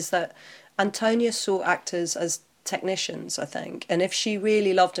flip is that Antonia saw actors as technicians, I think. And if she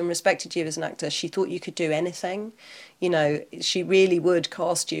really loved and respected you as an actor, she thought you could do anything. She really would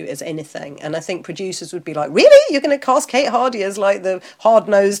cast you as anything. And I think producers would be like, really? You're going to cast Kate Hardy as like the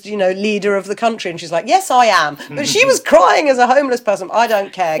hard-nosed, leader of the country? And she's like, yes, I am. But she was crying as a homeless person. I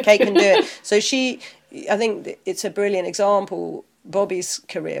don't care. Kate can do it. So I think it's a brilliant example, Bobby's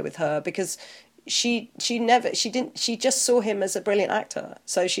career with her, because she just saw him as a brilliant actor.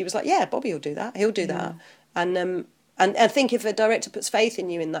 So she was like, yeah, Bobby will do that. He'll do that. And I think if a director puts faith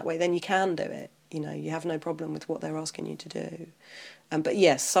in you in that way, then you can do it. You have no problem with what they're asking you to do. But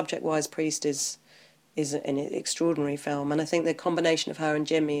yes, subject-wise, Priest is an extraordinary film. And I think the combination of her and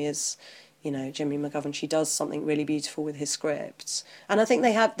Jimmy is, Jimmy McGovern, she does something really beautiful with his scripts. And I think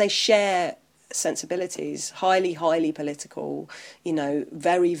they share sensibilities, highly, highly political,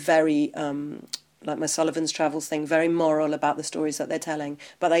 very, very... like my Sullivan's Travels thing, very moral about the stories that they're telling,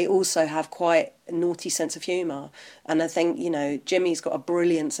 but they also have quite a naughty sense of humour. And I think, Jimmy's got a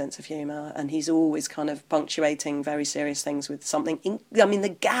brilliant sense of humour, and he's always kind of punctuating very serious things with something.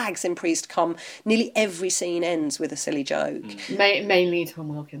 The gags in Priest come, nearly every scene ends with a silly joke. Mainly Tom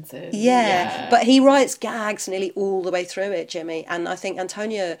Wilkinson. Yeah, but he writes gags nearly all the way through it, Jimmy. And I think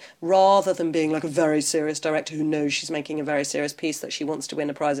Antonia, rather than being like a very serious director who knows she's making a very serious piece that she wants to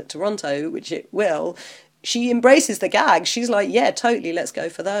win a prize at Toronto, which it will, she embraces the gags. She's like, yeah, totally, let's go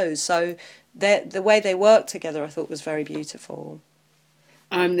for those. So the way they work together, I thought, was very beautiful.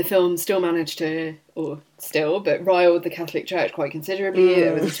 The film still managed to, but riled the Catholic Church quite considerably.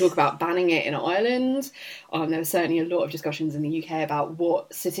 There was talk about banning it in Ireland. There was certainly a lot of discussions in the UK about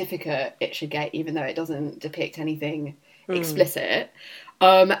what certificate it should get, even though it doesn't depict anything explicit.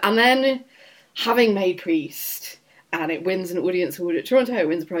 And then, having made Priest, and it wins an audience award at Toronto, it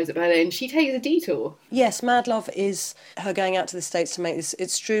wins a prize at Berlin, she takes a detour. Yes, Mad Love is her going out to the States to make this.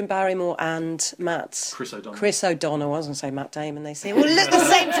 It's Drew Barrymore and Chris O'Donnell. I was going to say Matt Damon. They say, well, look the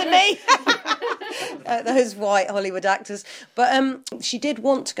same to me. Those white Hollywood actors. But she did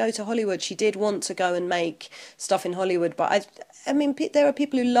want to go to Hollywood. She did want to go and make stuff in Hollywood. But there are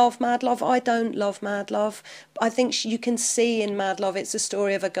people who love Mad Love. I don't love Mad Love. I think you can see in Mad Love, it's a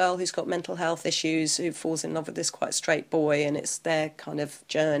story of a girl who's got mental health issues, who falls in love with this quite straight boy, and it's their kind of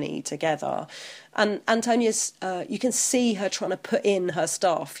journey together. And Antonia's, you can see her trying to put in her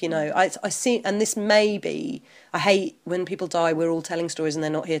stuff, I see, and this may be, I hate when people die, we're all telling stories and they're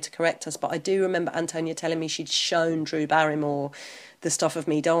not here to correct us, but I do remember Antonia telling me she'd shown Drew Barrymore the stuff of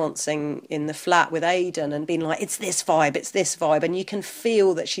me dancing in the flat with Aidan and being like, it's this vibe, and you can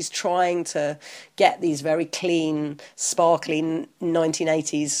feel that she's trying to get these very clean, sparkly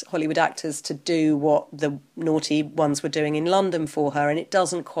 1980s Hollywood actors to do what the naughty ones were doing in London for her, and it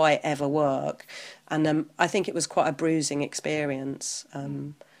doesn't quite ever work. And I think it was quite a bruising experience,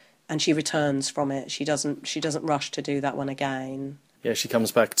 and she returns from it. She doesn't rush to do that one again. Yeah, she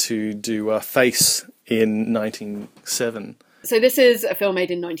comes back to do Face in 1997. So this is a film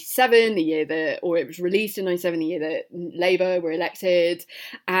made in 97, the year that, or it was released in 97, the year that Labour were elected.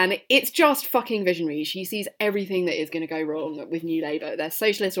 And it's just fucking visionary. She sees everything that is going to go wrong with New Labour. There's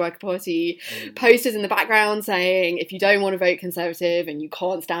Socialist Worker Party posters in the background saying, if you don't want to vote Conservative and you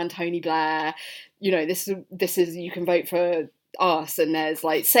can't stand Tony Blair, you know, this is you can vote for us. And there's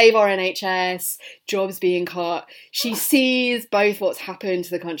like save our NHS, jobs being cut. She sees both what's happened to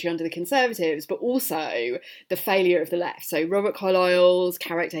the country under the Conservatives, but also the failure of the left. So Robert Carlyle's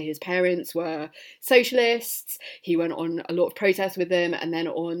character, his parents were socialists. He went on a lot of protests with them, and then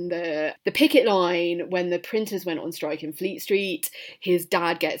on the picket line when the printers went on strike in Fleet Street, his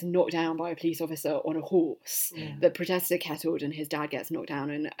dad gets knocked down by a police officer on a horse. Yeah. The protesters are kettled and his dad gets knocked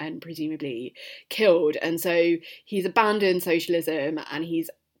down and presumably killed. And so he's abandoned socialism and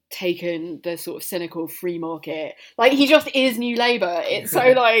he's taken the sort of cynical free market. Like, he just is New Labour. It's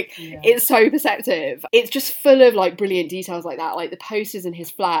so like it's so perceptive. It's just full of like brilliant details like that. Like the posters in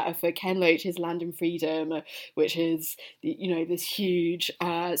his flat are for Ken Loach's Land and Freedom, which is, you know, this huge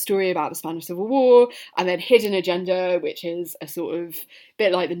story about the Spanish Civil War, and then Hidden Agenda, which is a sort of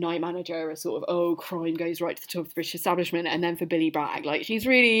bit like The Night Manager, a sort of, oh, crime goes right to the top of the British establishment. And then for Billy Bragg, like, she's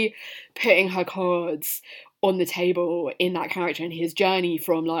really putting her cards on the table in that character and his journey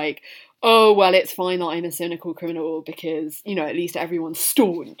from like, oh, well, it's fine that I'm a cynical criminal because, you know, at least everyone's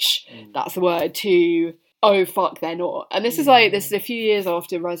staunch. That's the word. To, oh, fuck, they're not. And this is a few years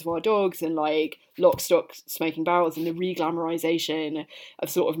after Reservoir Dogs and like Lock, Stock, Smoking Barrels and the re-glamorization of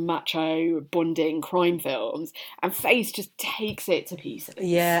sort of macho bonding crime films, and Face just takes it to pieces.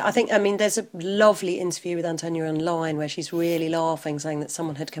 Yeah, I mean, there's a lovely interview with Antonia online where she's really laughing, saying that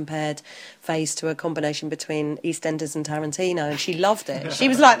someone had compared Face to a combination between EastEnders and Tarantino, and she loved it. She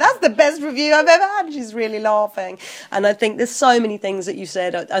was like, that's the best review I've ever had. She's really laughing. And I think there's so many things that you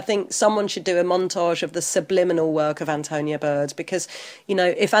said. I think someone should do a montage of the subliminal work of Antonia Bird, because, you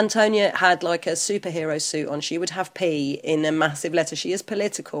know, if Antonia had like a superhero suit on, she would have P in a massive letter. She is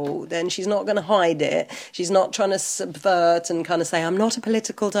political, then she's not going to hide it. She's not trying to subvert and kind of say, I'm not a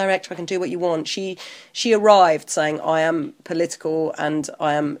political director, I can do what you want. She arrived saying, I am political and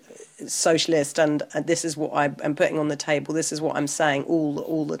I am socialist, and this is what I am putting on the table, this is what I'm saying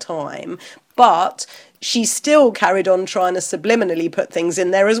all the time. But she still carried on trying to subliminally put things in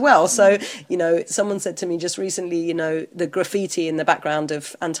there as well. So, you know, someone said to me just recently, you know, the graffiti in the background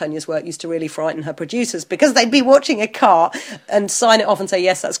of Antonia's work used to really frighten her producers, because they'd be watching a car and sign it off and say,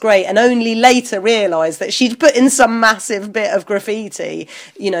 yes, that's great, and only later realise that she'd put in some massive bit of graffiti,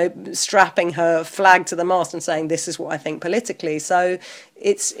 you know, strapping her flag to the mast and saying, this is what I think politically. So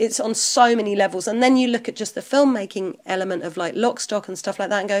it's on so many levels. And then you look at just the filmmaking element of like Lock, Stock and stuff like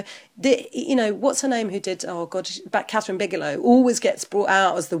that and go, you know, what's her name who did, oh God, Catherine Bigelow always gets brought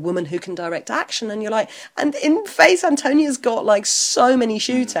out as the woman who can direct action. And you're like, and in Face, Antonia's got like so many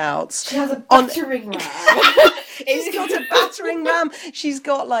shootouts. She has a battering ram. She's got a battering ram. She's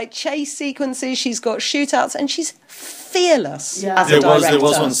got like chase sequences. She's got shootouts, and she's fearless as a director. There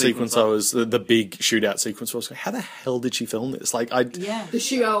was one sequence I was the big shootout sequence. Where I was like, how the hell did she film this? Like, the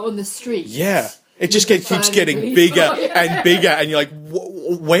shootout on the street. Yeah. It just keeps getting bigger and bigger, and you're like,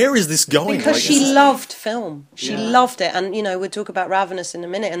 where is this going? Because like, she loved film. She loved it. And, you know, we'll talk about Ravenous in a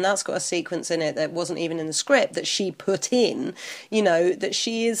minute, and that's got a sequence in it that wasn't even in the script that she put in, you know, that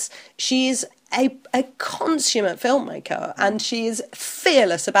she is a consummate filmmaker, and she is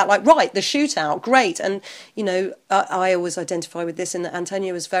fearless about like, right, the shootout, great. And, you know, I always identify with this in that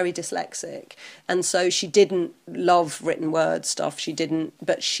Antonia was very dyslexic, and so she didn't love written word stuff. She didn't,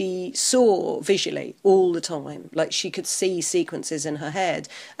 but she saw visually all the time. Like, she could see sequences in her head,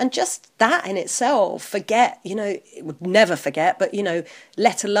 and just that in itself, would never forget, but, you know,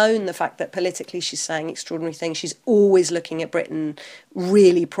 let alone the fact that politically she's saying extraordinary things. She's always looking at Britain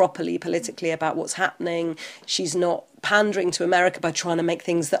really properly politically about what's happening. She's not pandering to America by trying to make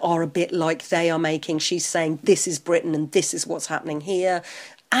things that are a bit like they are making. She's saying, this is Britain and this is what's happening here.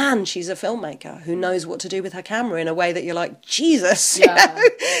 And she's a filmmaker who knows what to do with her camera in a way that you're like, Jesus. Yeah. You know?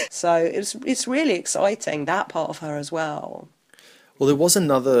 So it's really exciting, that part of her as well. Well, there was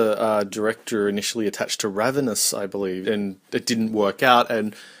another director initially attached to Ravenous, I believe, and it didn't work out.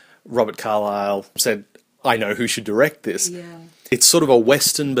 And Robert Carlyle said, I know who should direct this. Yeah. It's sort of a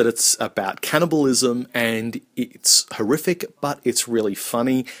Western, but it's about cannibalism, and it's horrific, but it's really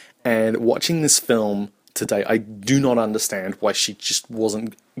funny. And watching this film today, I do not understand why she just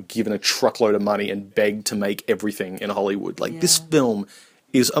wasn't given a truckload of money and begged to make everything in Hollywood. Like, this film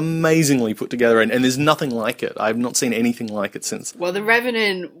is amazingly put together, and there's nothing like it. I've not seen anything like it since. Well, The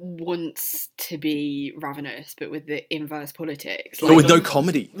Revenant wants to be Ravenous, but with the inverse politics. But with no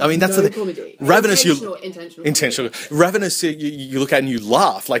comedy. I mean, that's no the comedy. Ravenous. Intentional. Ravenous. You look at and you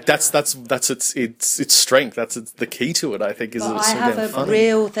laugh. Like that's its strength. That's the key to it. I think is. But It's I so have damn a funny.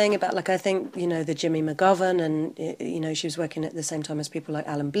 real thing about, like, I think, the Jimmy McGovern, and, she was working at the same time as people like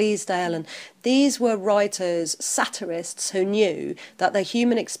Alan Bleasdale, and these were writers, satirists, who knew that the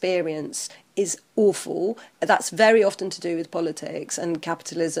human experience is awful. That's very often to do with politics and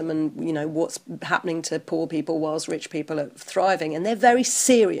capitalism and, what's happening to poor people whilst rich people are thriving. And they're very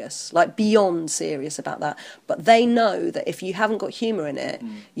serious, like beyond serious about that. But they know that if you haven't got humour in it,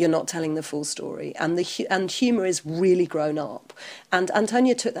 you're not telling the full story. And and humour is really grown up. And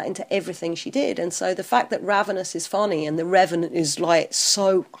Antonia took that into everything she did. And so the fact that Ravenous is funny and The Revenant is like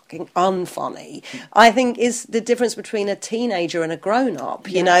so fucking unfunny, I think is the difference between a teenager and a grown-up.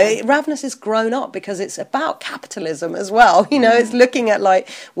 Ravenous is grown up because it's about capitalism as well. It's looking at, like,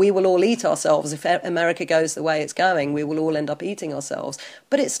 we will all eat ourselves. If America goes the way it's going, we will all end up eating ourselves.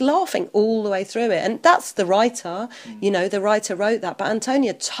 But it's laughing all the way through it. And that's the writer. The writer wrote that. But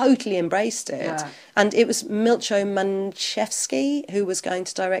Antonia totally embraced it. Yeah. And it was Milcho Manchevsky who was going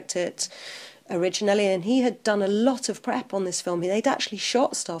to direct it originally, and he had done a lot of prep on this film. They'd actually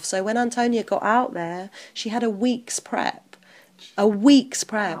shot stuff. So when Antonia got out there, she had a week's prep.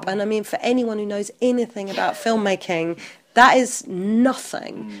 Wow. And I mean, for anyone who knows anything about filmmaking, that is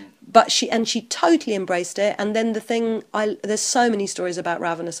nothing. But she totally embraced it. And then there's so many stories about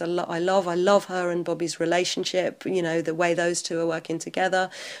Ravenous I love her and Bobby's relationship, the way those two are working together.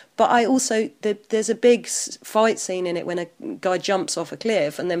 But I also, there's a big fight scene in it when a guy jumps off a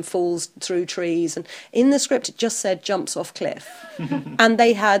cliff and then falls through trees. And in the script, it just said jumps off cliff. And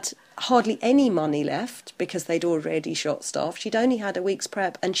they had hardly any money left because they'd already shot stuff. She'd only had a week's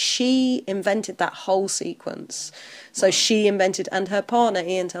prep, and she invented that whole sequence. So she invented, and her partner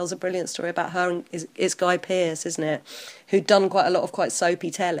Ian tells a brilliant story about her, and is Guy Pearce, isn't it, who'd done quite a lot of quite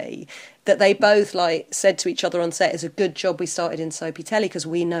soapy telly, that they both said to each other on set, it's a good job we started in soapy telly because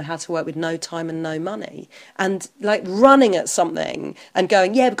we know how to work with no time and no money. And running at something and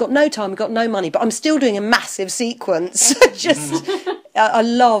going, yeah, we've got no time, we've got no money, but I'm still doing a massive sequence. I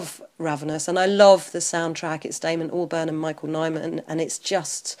love Ravenous, and I love the soundtrack. It's Damon Albarn and Michael Nyman, and it's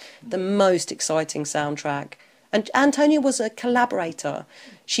just the most exciting soundtrack. And Antonia was a collaborator.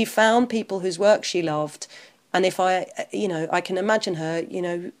 She found people whose work she loved, and if I can imagine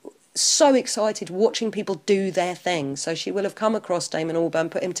her, so excited watching people do their thing. So she will have come across Damon Albarn,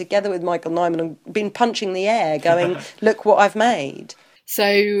 put him together with Michael Nyman, and been punching the air, going, "Look what I've made."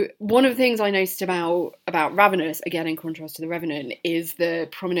 So one of the things I noticed about Ravenous, again in contrast to The Revenant, is the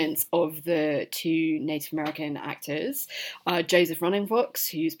prominence of the two Native American actors, Joseph Running Fox,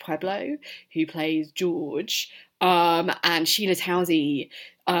 who's Pueblo, who plays George, and Sheila Tousey,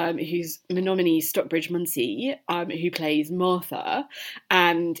 who's Menominee Stockbridge Munsey, who plays Martha.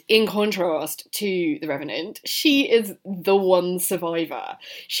 And in contrast to The Revenant, she is the one survivor.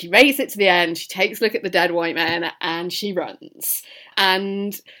 She makes it to the end, she takes a look at the dead white men, and she runs.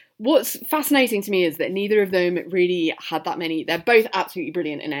 And what's fascinating to me is that neither of them really had that many. They're both absolutely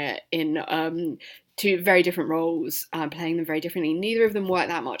brilliant in it, in two very different roles, playing them very differently. Neither of them worked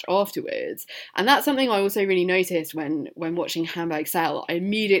that much afterwards. And that's something I also really noticed when watching Hamburg Sell. I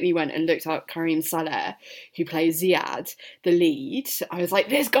immediately went and looked up Kareem Saleh, who plays Ziad, the lead. I was like,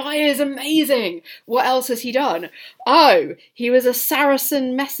 this guy is amazing! What else has he done? Oh, he was a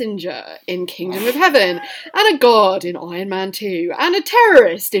Saracen messenger in Kingdom of Heaven, and a god in Iron Man 2, and a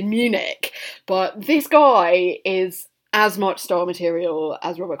terrorist in Munich. But this guy is as much star material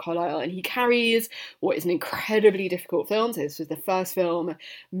as Robert Carlyle, and he carries what is an incredibly difficult film. So this was the first film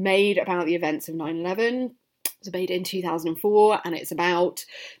made about the events of 9/11. It was made in 2004, and it's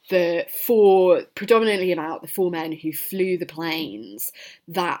predominantly about the four men who flew the planes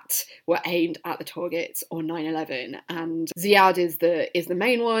that were aimed at the targets on 9/11. And Ziad is the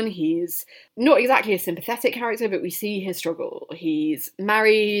main one. He's not exactly a sympathetic character, but we see his struggle. He's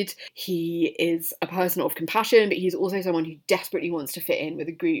married, he is a person of compassion, but he's also someone who desperately wants to fit in with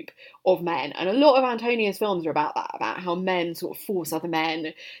a group of men. And a lot of Antonia's films are about that, about how men sort of force other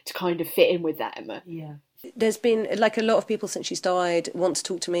men to kind of fit in with them. Yeah. There's been, like, a lot of people since she's died want to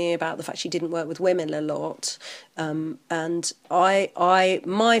talk to me about the fact she didn't work with women a lot. And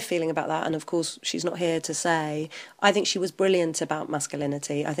my feeling about that, and of course she's not here to say, I think she was brilliant about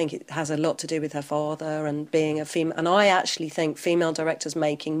masculinity. I think it has a lot to do with her father and being a female. And I actually think female directors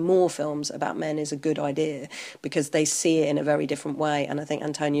making more films about men is a good idea because they see it in a very different way. And I think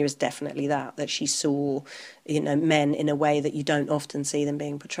Antonia is definitely that she saw, men in a way that you don't often see them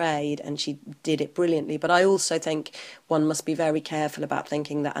being portrayed, and she did it brilliantly. But I also think one must be very careful about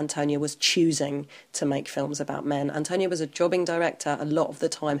thinking that Antonia was choosing to make films about men. Antonia was a jobbing director a lot of the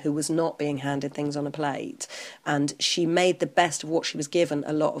time who was not being handed things on a plate, and she made the best of what she was given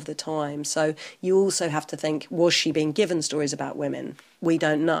a lot of the time. So you also have to think, was she being given stories about women? We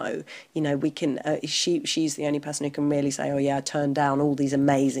don't know. We can. She's the only person who can really say, "Oh yeah, I turned down all these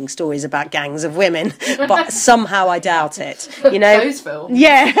amazing stories about gangs of women," but somehow I doubt it. Those films.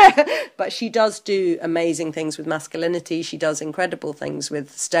 Yeah, but she does do amazing things with masculinity. She does incredible things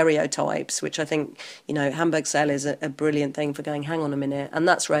with stereotypes, which I think Hamburg Cell is a brilliant thing for going. Hang on a minute, and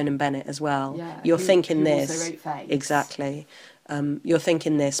that's Ronan Bennett as well. Yeah, you're thinking who this also wrote Face. Exactly. You're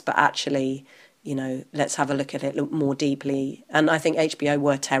thinking this, but actually, let's have a look at it more deeply. And I think HBO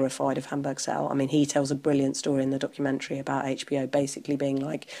were terrified of Hamburg Cell. I mean, he tells a brilliant story in the documentary about HBO basically being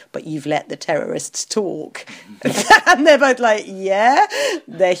like, but you've let the terrorists talk. And they're both like, yeah,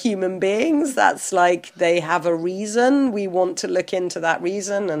 they're human beings. That's like, they have a reason. We want to look into that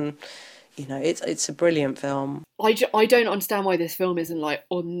reason. And, it's a brilliant film. I don't understand why this film isn't like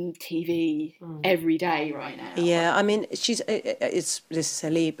on TV every day right now. Yeah, I mean, this is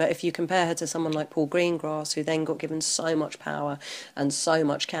silly, but if you compare her to someone like Paul Greengrass, who then got given so much power and so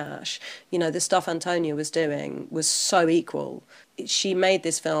much cash, the stuff Antonia was doing was so equal. She made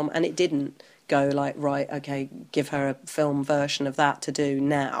this film and it didn't go like, right, okay, give her a film version of that to do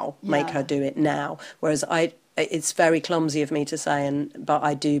now, make her do it now. Whereas it's very clumsy of me to say, but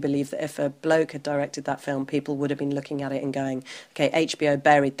I do believe that if a bloke had directed that film, people would have been looking at it and going, okay, HBO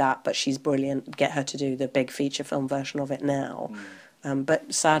buried that, but she's brilliant, get her to do the big feature film version of it now.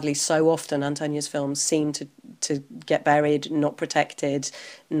 But sadly, so often Antonia's films seem to get buried, not protected,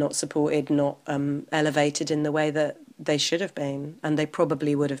 not supported, not elevated in the way that they should have been, and they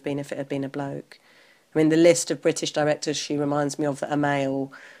probably would have been if it had been a bloke. I mean, the list of British directors she reminds me of that are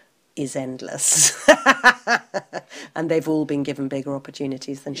male is endless. And they've all been given bigger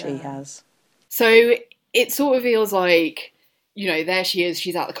opportunities than she has. So it sort of feels like, there she is,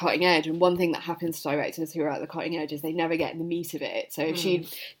 she's at the cutting edge. And one thing that happens to directors who are at the cutting edge is they never get in the meat of it. So if she'd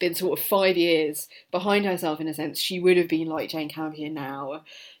been sort of 5 years behind herself, in a sense, she would have been like Jane Campion now,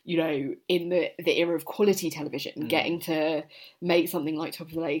 in the era of quality television, getting to make something like Top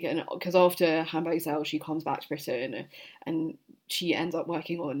of the Lake. And because after Hamburg Cell, she comes back to Britain and she ends up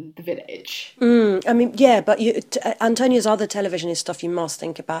working on The Village. I mean, yeah, but Antonia's other television stuff you must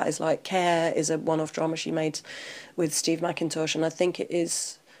think about is like Care is a one-off drama she made with Steve McIntosh, and I think it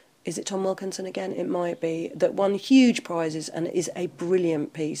is it Tom Wilkinson again? It might be, that won huge prizes and is a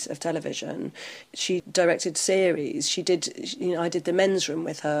brilliant piece of television. She directed series. She did, I did The Men's Room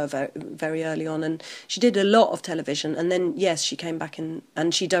with her very, very early on, and she did a lot of television. And then, yes, she came back and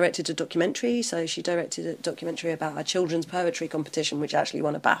she directed a documentary. So she directed a documentary about a children's poetry competition, which actually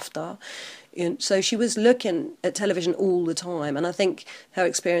won a BAFTA. So she was looking at television all the time, and I think her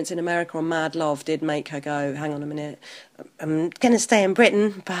experience in America on Mad Love did make her go, hang on a minute, I'm going to stay in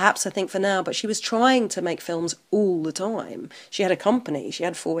Britain, perhaps, I think, for now. But she was trying to make films all the time. She had a company, she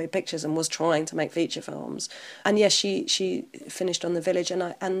had 4-Way Pictures, and was trying to make feature films. And yes, she finished on The Village,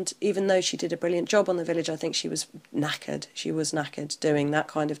 and even though she did a brilliant job on The Village, I think she was knackered. She was knackered doing that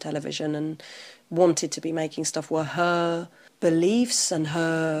kind of television and wanted to be making stuff where her beliefs and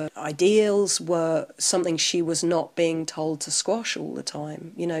her ideals were something she was not being told to squash all the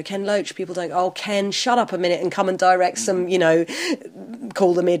time. Ken Loach, people don't go, oh, Ken, shut up a minute and come and direct some,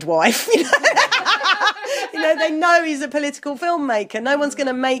 Call the Midwife. They know he's a political filmmaker. No one's going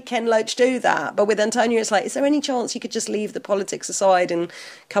to make Ken Loach do that. But with Antonia, it's like, is there any chance you could just leave the politics aside and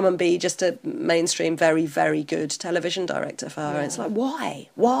come and be just a mainstream, very, very good television director for her? Yeah. And it's like, why?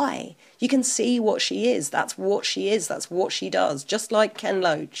 Why? You can see what she is. That's what she is. That's what she does. Just like Ken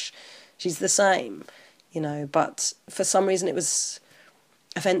Loach. She's the same, But for some reason it was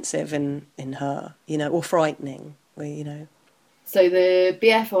offensive in her, or frightening, So the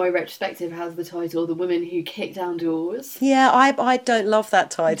BFI retrospective has the title "The Women Who Kick Down Doors." Yeah, I don't love that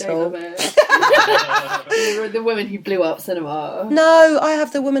title. Don't love it. The woman who blew up cinema. No, I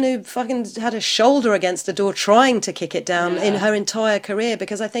have the woman who fucking had a shoulder against the door trying to kick it down in her entire career,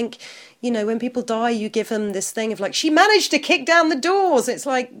 because I think, you know, when people die, you give them this thing of like, she managed to kick down the doors. It's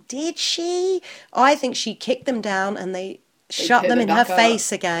like, did she? I think she kicked them down and they shut them in her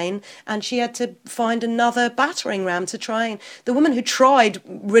face again, and she had to find another battering ram to try. And the woman who tried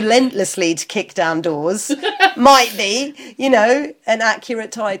relentlessly to kick down doors might be, you know, an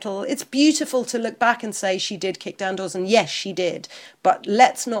accurate title. It's beautiful to look back and say she did kick down doors, and yes, she did. But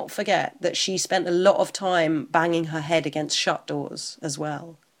let's not forget that she spent a lot of time banging her head against shut doors as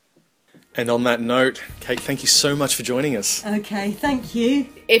well. And on that note, Kate, thank you so much for joining us. Okay, thank you.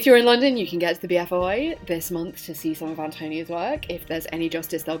 If you're in London, you can get to the BFI this month to see some of Antonia's work. If there's any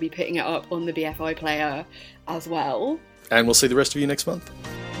justice, they'll be putting it up on the BFI player as well. And we'll see the rest of you next month.